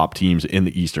three top teams in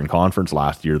the Eastern Conference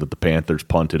last year that the Panthers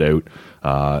punted out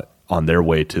on their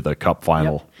way to the Cup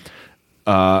final.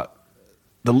 Yep.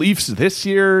 The Leafs this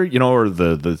year, or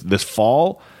this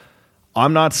fall,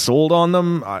 I'm not sold on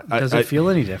them. Does it feel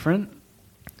any different?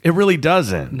 It really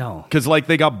doesn't. No. Because,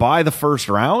 they got by the first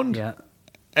round. Yeah.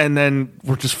 And then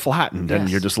we're just flattened, and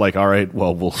you're just like, all right,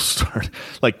 well, we'll start.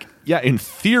 In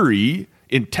theory,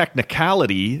 in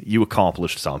technicality, you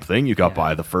accomplished something. You got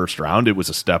by the first round. It was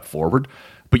a step forward.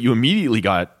 But you immediately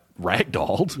got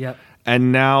ragdolled. Yep.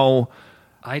 And now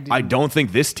I don't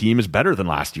think this team is better than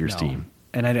last year's team.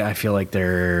 And I feel like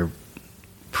their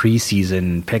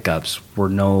preseason pickups were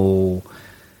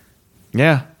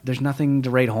there's nothing to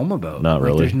write home about. Not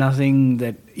really. There's nothing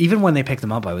that, even when they picked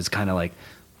them up, I was kind of like,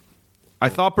 I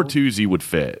thought Bertuzzi would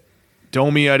fit.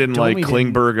 Domi, I didn't like.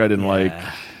 Klingberg, I didn't like.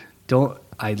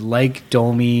 I like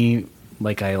Domi,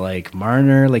 like I like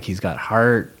Marner. Like, he's got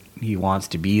heart. He wants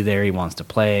to be there. He wants to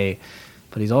play.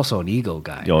 But he's also an ego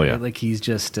guy. Oh, yeah. Right? Like, he's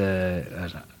just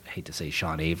I hate to say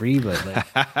Sean Avery, but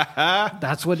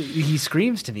that's what he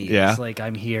screams to me. Yeah. It's like,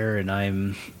 I'm here and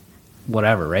I'm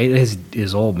whatever, right?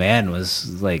 His old man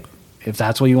was like, if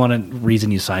that's what you reason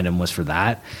you signed him was for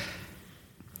that.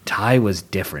 Ty was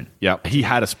different. Yeah, he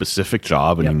had a specific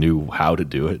job and he knew how to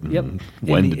do it and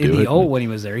when to do it. When he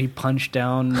was there, he punched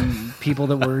down people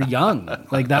that were young.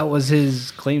 Like, that was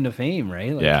his claim to fame,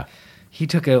 right? Like, he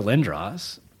took out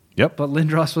Lindros. Yep. But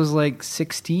Lindros was like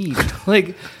 16.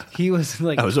 Like he was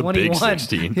like that was 21. A big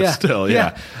 16, but still,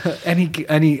 yeah.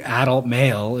 Any adult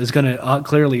male is going to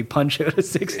clearly punch out a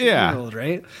 16-year-old,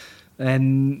 right?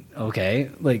 And okay,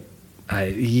 like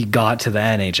he got to the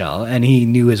NHL and he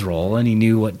knew his role and he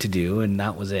knew what to do and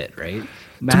that was it, right?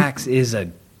 Max is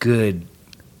a good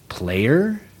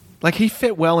player. Like he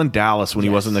fit well in Dallas when he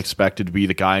wasn't expected to be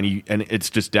the guy, and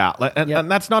it's just Dallas, and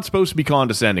that's not supposed to be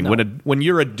condescending. No. When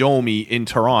you're a Domi in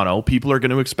Toronto, people are going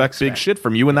to expect big shit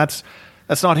from you, and that's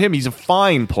not him. He's a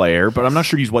fine player, but I'm not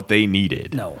sure he's what they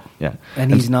needed. No, yeah,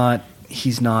 and he's not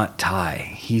Ty.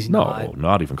 He's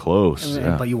not even close.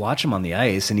 Yeah. But you watch him on the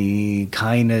ice, and he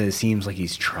kind of seems like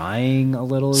he's trying a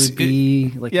little to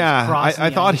be like. Yeah, I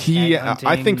thought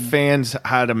I think fans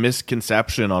had a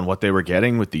misconception on what they were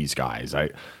getting with these guys.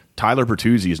 Tyler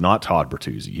Bertuzzi is not Todd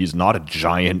Bertuzzi. He's not a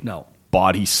giant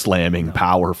body slamming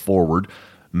power forward.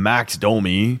 Max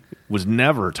Domi was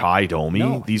never Ty Domi.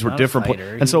 No, these were different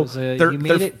players. And so they're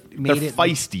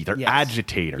feisty. They're yes.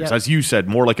 agitators. Yep. As you said,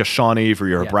 more like a Sean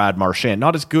Avery or a Brad Marchand.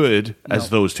 Not as good as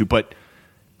those two, but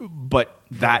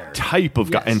that type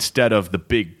of guy instead of the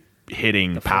big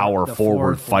hitting, power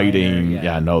forward fighting.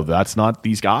 No, that's not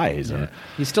these guys. Yeah.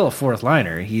 He's still a fourth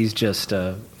liner. He's just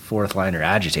a fourth liner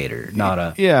agitator, not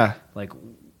a like.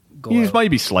 He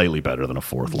might be slightly better than a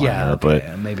fourth liner,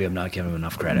 but maybe I'm not giving him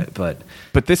enough credit. But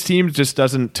this team just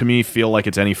doesn't, to me, feel like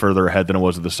it's any further ahead than it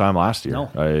was at this time last year.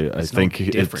 No, I think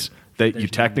it's that you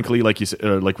technically, like you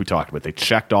said, like we talked about, they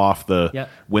checked off the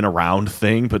win around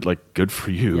thing, but like good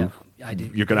for you. Yeah.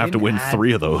 You're going to have to win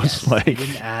 3 of those. Yes, like, they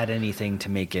didn't add anything to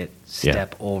make it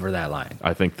step over that line.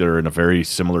 I think they're in a very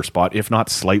similar spot, if not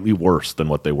slightly worse than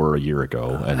what they were a year ago.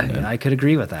 And I could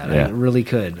agree with that. I really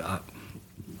could.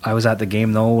 I was at the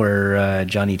game though where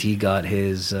Johnny T got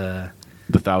his the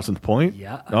 1,000th point.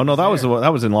 Yeah. Oh no, that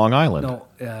was in Long Island. No.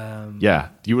 Yeah,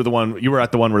 you were the one. You were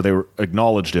at the one where they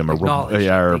acknowledged him, or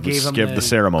skipped the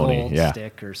ceremony. Gold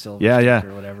stick or silver stick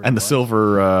or whatever. And the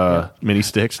silver mini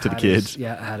sticks to the kids.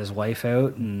 Had his wife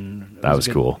out, and that was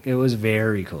cool. It was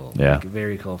very cool. Yeah, like,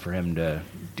 very cool for him to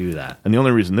do that. And the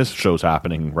only reason this show's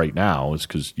happening right now is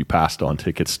because you passed on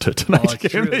tickets to tonight's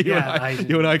game. That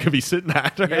you and I could be sitting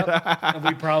at. Yep.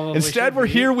 We probably instead we're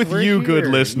here with you, good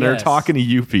listener, talking to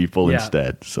you people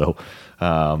instead. So,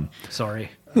 sorry.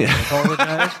 I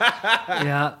apologize.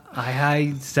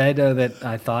 I said that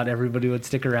I thought everybody would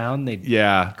stick around. They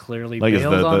clearly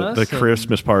bailed on us. The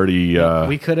Christmas party.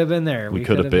 We could have been there. We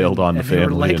could have bailed on the family. They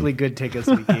were likely good tickets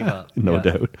we gave up. No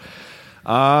doubt.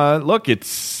 Look,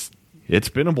 it's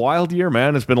been a wild year,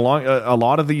 man. It's been a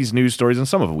lot of these news stories, and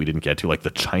some of it we didn't get to, like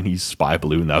the Chinese spy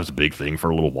balloon. That was a big thing for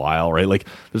a little while, right? Like,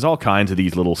 there's all kinds of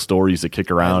these little stories that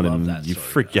kick around, and you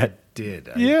forget. I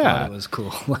thought it was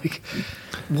cool. Like,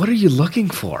 what are you looking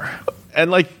for?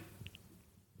 And like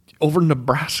over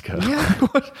Nebraska,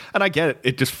 and I get it.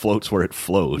 It just floats where it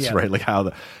flows, right? Like how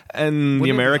the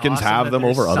Americans have them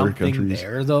over other countries.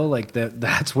 There though, like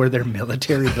that's where their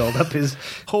military buildup is.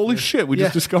 Holy shit! We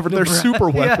just discovered their super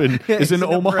weapon is in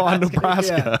Omaha,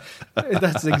 Nebraska.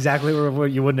 That's exactly where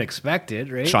you wouldn't expect it,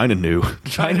 right? China knew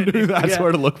that's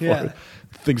where to look for it.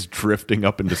 Things drifting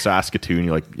up into Saskatoon.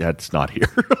 You're like, it's not here.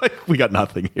 Like, we got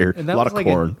nothing here. And that a lot was of like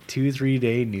corn. A 2-3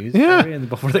 day news story, and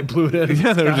before they blew it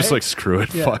out. They were just like, screw it,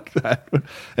 fuck that.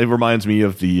 It reminds me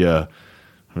of the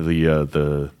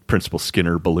Principal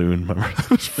Skinner balloon. Remember, it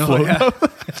was floating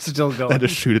up. It's still going. They had to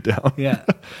shoot it down.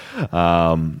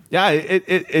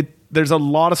 It there's a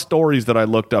lot of stories that I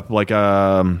looked up, like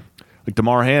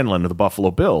DeMar Hamlin of the Buffalo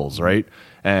Bills, right?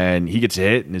 And he gets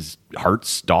hit, and his heart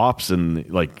stops, and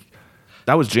like.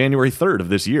 That was January 3rd of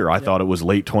this year. I thought it was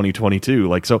late 2022.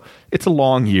 Like, so it's a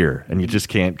long year, and you just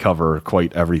can't cover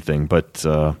quite everything. But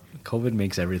COVID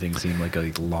makes everything seem like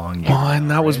a long year. And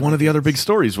that was one of the other big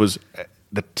stories was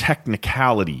the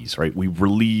technicalities, right? We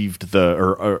relieved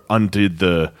or undid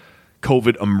the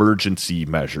COVID emergency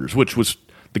measures, which was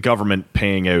the government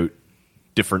paying out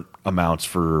different amounts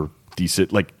for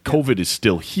decent. Like, COVID is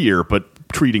still here, but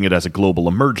treating it as a global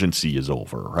emergency is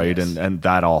over, right? Yes. And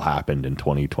that all happened in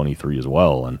 2023 as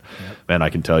well. And man, I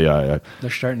can tell you, they're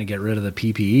starting to get rid of the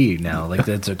PPE now. Like,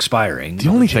 that's expiring. The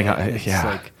only thing,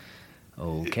 like,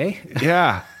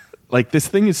 okay, like this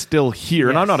thing is still here,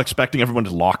 and I'm not expecting everyone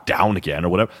to lock down again or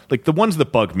whatever. Like, the ones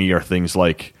that bug me are things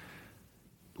like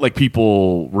like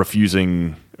people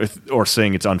refusing or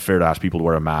saying it's unfair to ask people to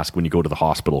wear a mask when you go to the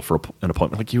hospital for an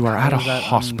appointment. Like, you are at a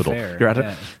hospital. Unfair? You're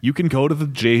at you can go to the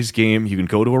Jays game. You can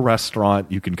go to a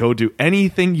restaurant. You can go do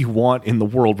anything you want in the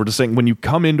world. We're just saying, when you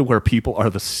come into where people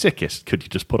are the sickest, could you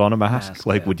just put on a mask?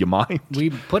 Like, would you mind? We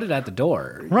put it at the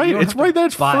door. Right. It's right there.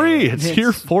 It's free. It's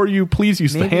here for you. Please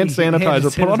use the hand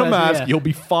sanitizer. Put on a mask. You'll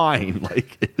be fine.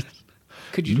 Like,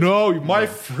 could you? No, my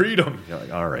freedom. You're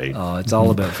like, all right. Oh, it's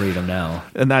all about freedom now.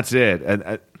 And that's it.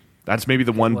 And that's maybe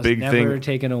the one big thing. Never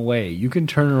taken away. You can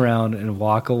turn around and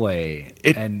walk away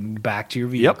and back to your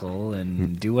vehicle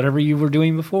and do whatever you were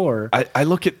doing before. I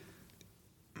look at.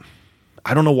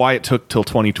 I don't know why it took till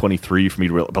 2023 for me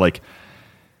to realize, but like,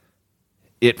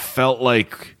 it felt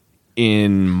like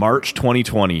in March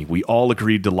 2020 we all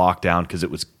agreed to lock down because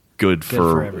it was good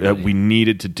for everybody. We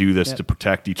needed to do this to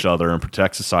protect each other and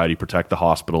protect society, protect the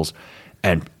hospitals,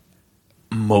 and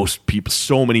most people,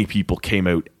 so many people came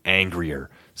out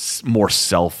angrier, more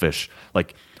selfish.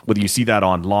 Like, whether you see that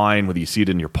online, whether you see it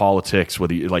in your politics,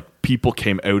 whether you, like, people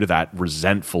came out of that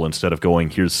resentful instead of going,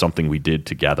 here's something we did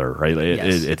together, right?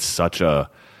 It's such the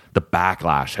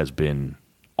backlash has been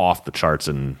off the charts.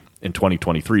 And in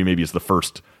 2023, maybe it's the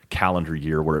first calendar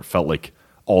year where it felt like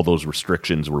all those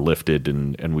restrictions were lifted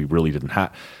and we really didn't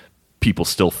have, people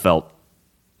still felt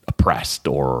oppressed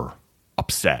or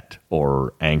upset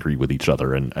or angry with each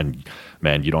other. And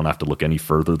man, you don't have to look any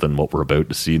further than what we're about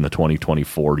to see in the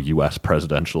 2024 U.S.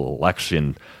 presidential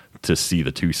election to see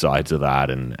the two sides of that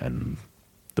and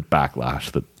the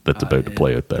backlash that's about to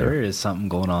play out there. There is something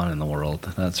going on in the world,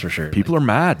 that's for sure. People are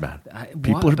mad, man.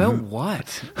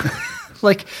 What?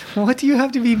 Like, what do you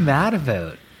have to be mad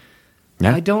about?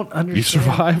 Yeah. I don't understand. You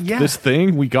survived this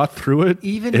thing. We got through it.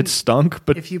 Even it stunk,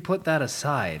 but if you put that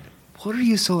aside, what are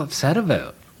you so upset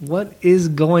about? What is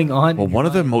going on? Well, one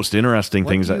of the most interesting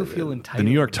things, the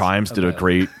New York Times did a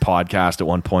great podcast at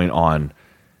one point on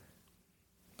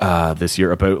this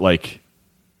year about, like,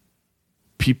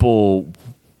 people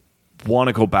want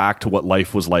to go back to what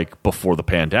life was like before the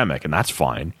pandemic, and that's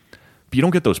fine. But you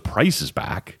don't get those prices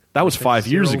back. That was 5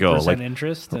 years ago. Like,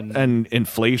 interest and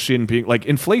inflation being like,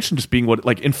 inflation just being what,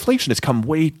 like, inflation has come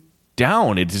way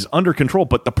down. It is under control,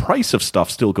 but the price of stuff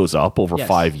still goes up over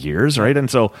 5 years, right? And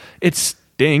so it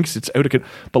stinks. It's out of control.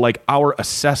 But, like, our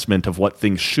assessment of what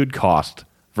things should cost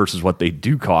versus what they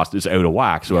do cost is out of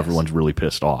whack. So everyone's really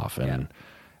pissed off. And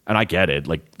I get it.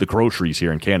 Like, the groceries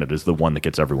here in Canada is the one that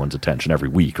gets everyone's attention every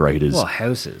week, right?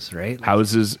 Houses, right?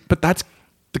 Houses, but that's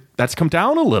come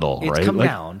down a little, right? It's come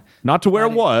down. Not to where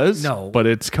it was, but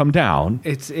it's come down.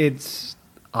 It's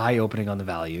eye-opening on the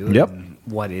value. Yep. And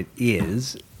what it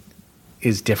is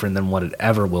different than what it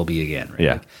ever will be again, right?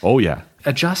 Yeah. Oh, yeah.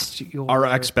 Adjust your... Our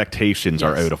expectations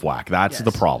are out of whack. That's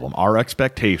the problem. Our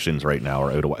expectations right now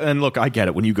are out of whack. And look, I get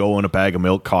it. When you go and a bag of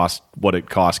milk costs what it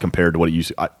costs compared to what it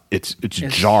used to, it's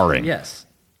jarring. Yes.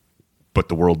 But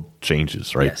the world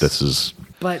changes, right? Yes.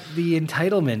 But the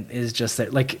entitlement is just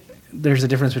that, like... There's a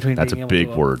difference between that's being a big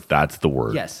word. That's the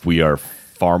word. Yes. We are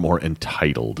far more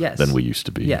entitled than we used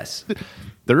to be. Yes.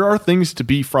 There are things to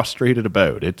be frustrated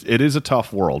about. It is a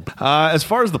tough world. As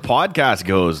far as the podcast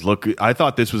goes, look, I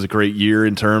thought this was a great year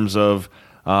in terms of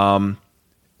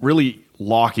really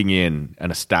locking in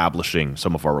and establishing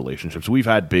some of our relationships. We've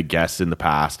had big guests in the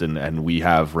past and we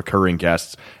have recurring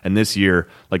guests. And this year,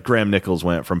 like, Graham Nichols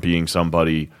went from being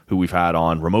somebody who we've had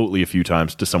on remotely a few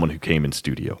times to someone who came in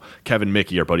studio. Kevin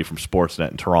Mickey, our buddy from Sportsnet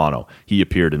in Toronto, he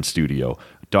appeared in studio.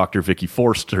 Dr. Vicky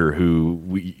Forster, who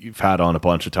we've had on a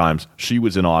bunch of times, she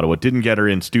was in Ottawa. Didn't get her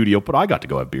in studio, but I got to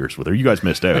go have beers with her. You guys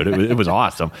missed out. It was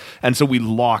awesome. And so we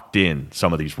locked in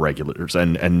some of these regulars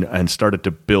and started to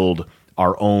build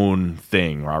our own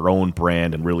thing, our own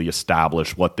brand, and really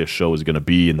establish what this show is going to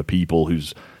be and the people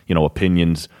whose,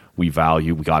 opinions we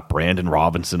value. We got Brandon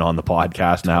Robinson on the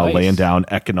podcast now, laying down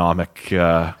economic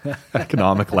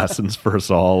lessons for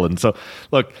us all. And so,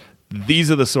 look,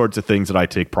 these are the sorts of things that I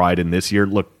take pride in this year.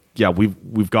 Look, yeah,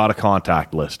 we've got a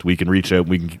contact list. We can reach out.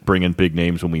 We can bring in big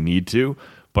names when we need to.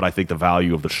 But I think the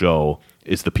value of the show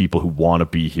is the people who want to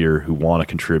be here, who want to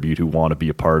contribute, who want to be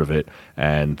a part of it,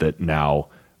 and that now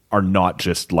are not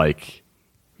just like,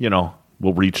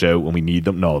 we'll reach out when we need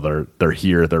them. No, they're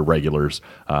here. They're regulars.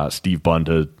 Steve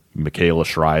Bunda, Michaela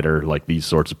Schreider, like these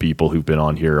sorts of people who've been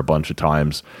on here a bunch of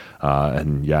times.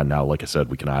 And yeah, now, like I said,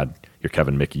 we can add your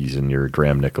Kevin Mickeys and your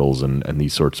Graham Nichols and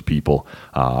these sorts of people.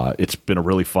 It's been a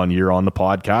really fun year on the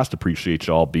podcast. Appreciate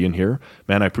y'all being here.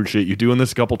 Man, I appreciate you doing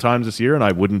this a couple times this year, and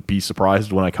I wouldn't be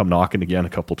surprised when I come knocking again a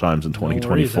couple times in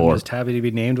 2024. I'm just happy to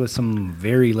be named with some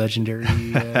very legendary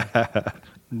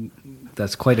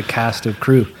that's quite a cast of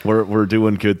crew. We're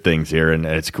doing good things here, and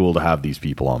it's cool to have these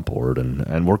people on board.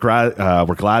 And we're glad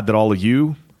that all of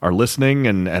you are listening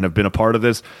and have been a part of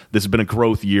this. This has been a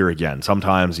growth year again.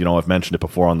 Sometimes, I've mentioned it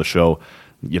before on the show.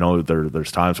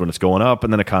 There's times when it's going up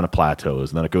and then it kind of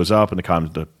plateaus, and then it goes up and it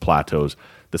kind of plateaus.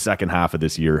 The second half of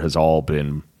this year has all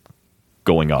been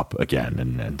going up again,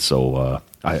 and so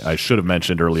I should have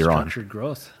mentioned earlier on structured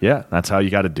growth. Yeah, that's how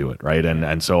you got to do it, right?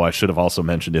 And so I should have also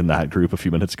mentioned in that group a few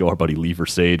minutes ago our buddy Lever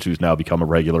Sage, who's now become a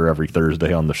regular every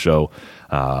Thursday on the show.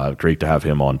 Great to have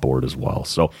him on board as well.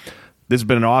 So this has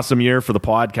been an awesome year for the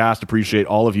podcast. Appreciate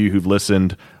all of you who've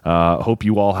listened. Hope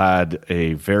you all had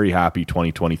a very happy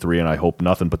 2023, and I hope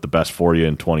nothing but the best for you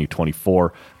in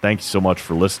 2024. Thank you so much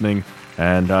for listening,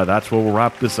 and that's where we'll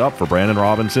wrap this up. For Brandon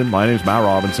Robinson, my name's Matt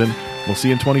Robinson. We'll see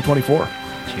you in 2024.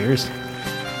 Cheers.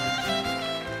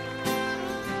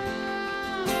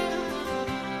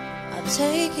 I'll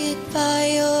take it by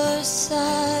your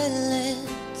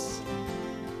silence.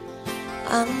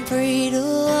 I'm free to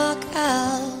walk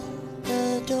out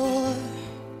the door,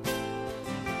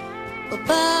 but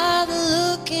by the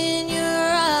look in your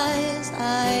eyes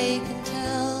I can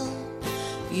tell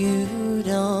you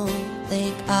don't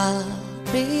think I'll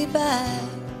be back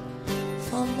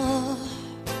for more.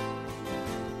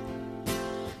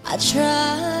 I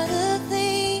try to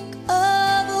think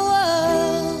of a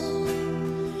world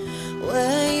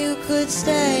where you could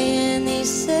stay and these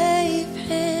safe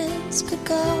hands could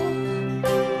go.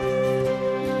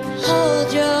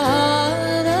 Hold your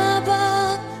heart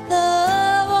above the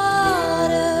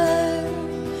water,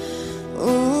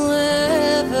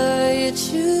 wherever you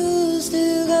choose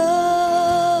to go.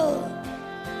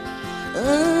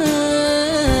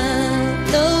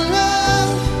 No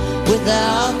love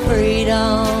without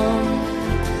freedom.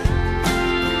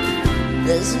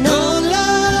 There's no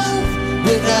love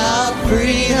without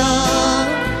freedom.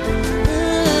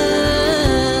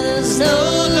 There's no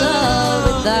love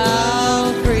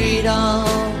without freedom.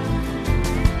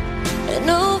 And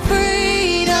no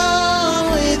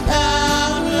freedom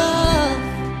without love.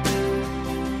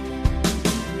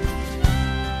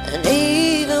 And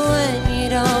even when you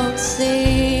don't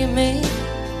see me,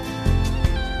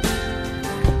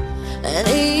 and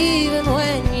even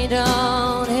when you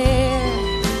don't hear,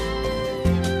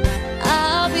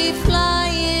 I'll be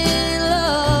flying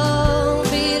low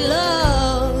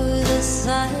below the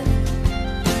sun,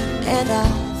 and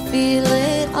I'll feel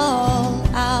it all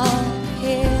out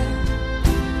here.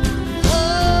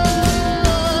 Oh,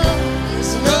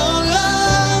 there's no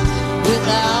love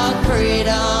without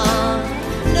freedom.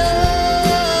 No,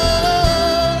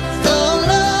 no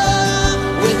love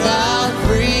without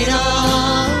freedom.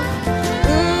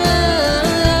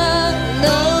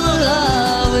 No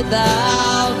love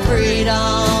without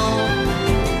freedom.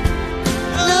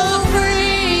 No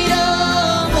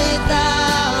freedom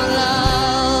without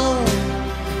love.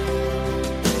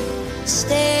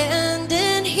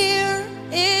 Standing here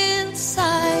in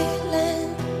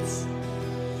silence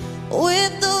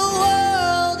with the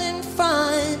world in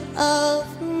front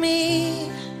of me,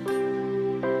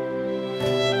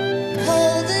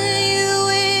 holding you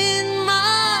in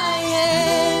my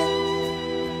hand.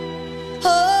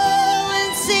 Oh,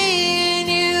 and seeing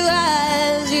you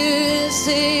as you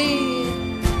see.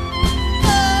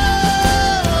 Oh,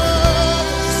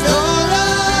 there's no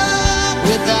love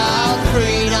without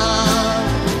freedom.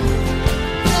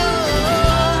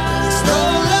 There's no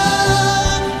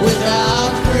love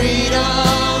without freedom.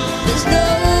 There's no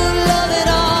love at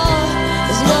all.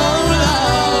 There's no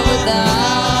love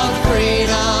without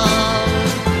freedom.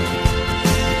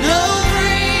 No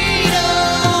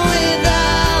freedom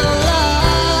without love.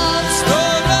 No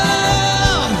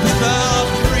love without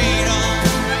freedom.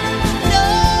 No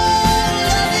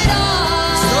love at all.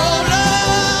 No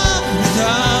love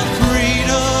without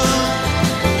freedom.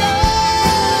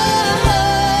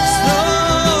 No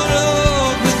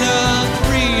love without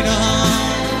freedom.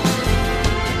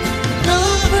 No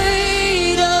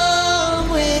freedom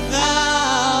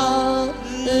without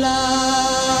love.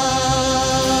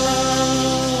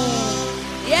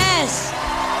 Yes.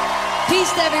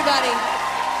 Peace to everybody.